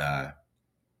 But I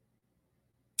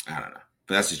don't know.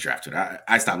 But that's just draft Twitter.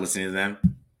 I stopped listening to them.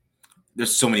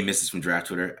 There's so many misses from draft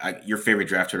Twitter. Your favorite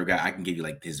draft Twitter guy, I can give you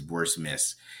like his worst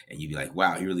miss, and you'd be like,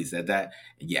 "Wow, he really said that."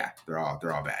 And yeah, they're all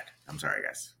bad. I'm sorry,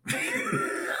 guys.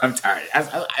 I'm tired.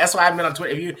 That's why I've been on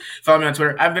Twitter. If you follow me on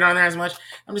Twitter, I've been on there as much.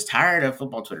 I'm just tired of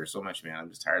football Twitter so much, man. I'm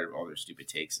just tired of all their stupid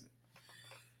takes and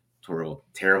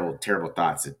terrible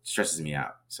thoughts. It stresses me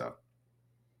out. So,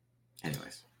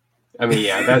 anyways, I mean,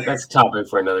 yeah, that's a topic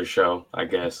for another show, I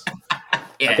guess.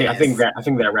 Yes. I think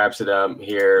that wraps it up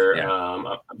here.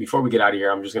 Yeah. Before we get out of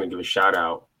here, I'm just going to give a shout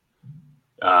out.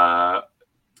 A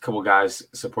couple guys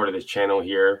supported this channel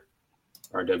here.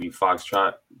 RW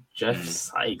Foxtrot, Jeff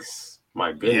Sykes.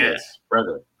 My goodness,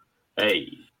 brother.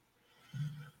 Hey,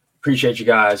 appreciate you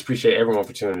guys. Appreciate everyone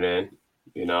for tuning in.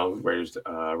 Raiders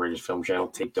Film Channel.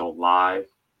 Tape Don't Lie,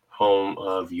 home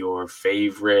of your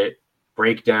favorite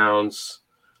breakdowns.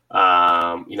 We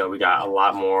got a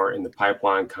lot more in the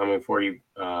pipeline coming for you.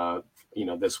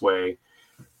 This way,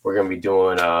 we're going to be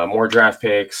doing more draft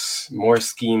picks, more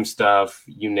scheme stuff,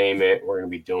 you name it. We're going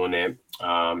to be doing it.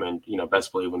 And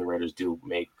best believe when the Raiders do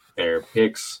make their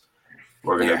picks,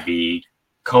 we're going to be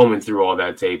combing through all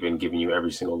that tape and giving you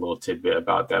every single little tidbit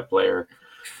about that player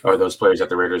or those players at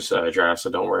the Raiders draft.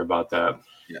 So don't worry about that.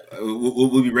 Yeah,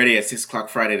 we'll be ready at 6:00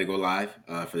 Friday to go live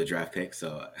for the draft pick.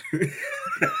 So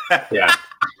yeah.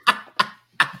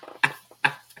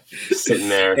 Sitting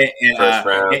there, first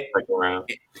round, second round.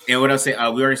 And what I'll say,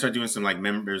 we already started doing some like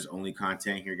members only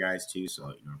content here, guys, too.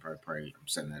 So probably I'm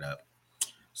setting that up.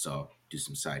 So do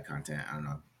some side content. I don't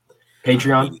know.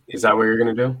 Patreon, is that what you're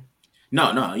gonna do?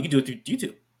 No, you can do it through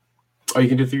YouTube. Oh, you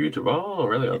can do it through YouTube. Oh,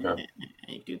 really? Okay.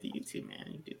 You can do it through YouTube,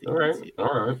 man. All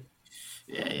right.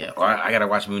 Yeah. Well, I gotta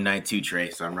watch Moon Knight too, Trey.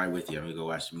 So I'm right with you. I'm gonna go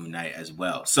watch Moon Knight as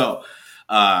well. So,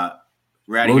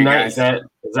 we're out of here, guys.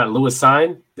 Is that Lewis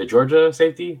Sign, the Georgia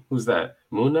safety? Who's that?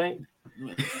 Moon Knight?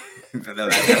 You're gonna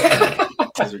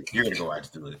go watch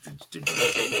the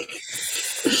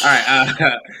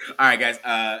all right, guys.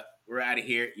 We're out of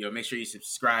here. Make sure you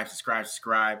subscribe.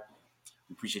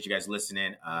 We appreciate you guys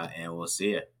listening, and we'll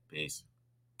see you. Peace.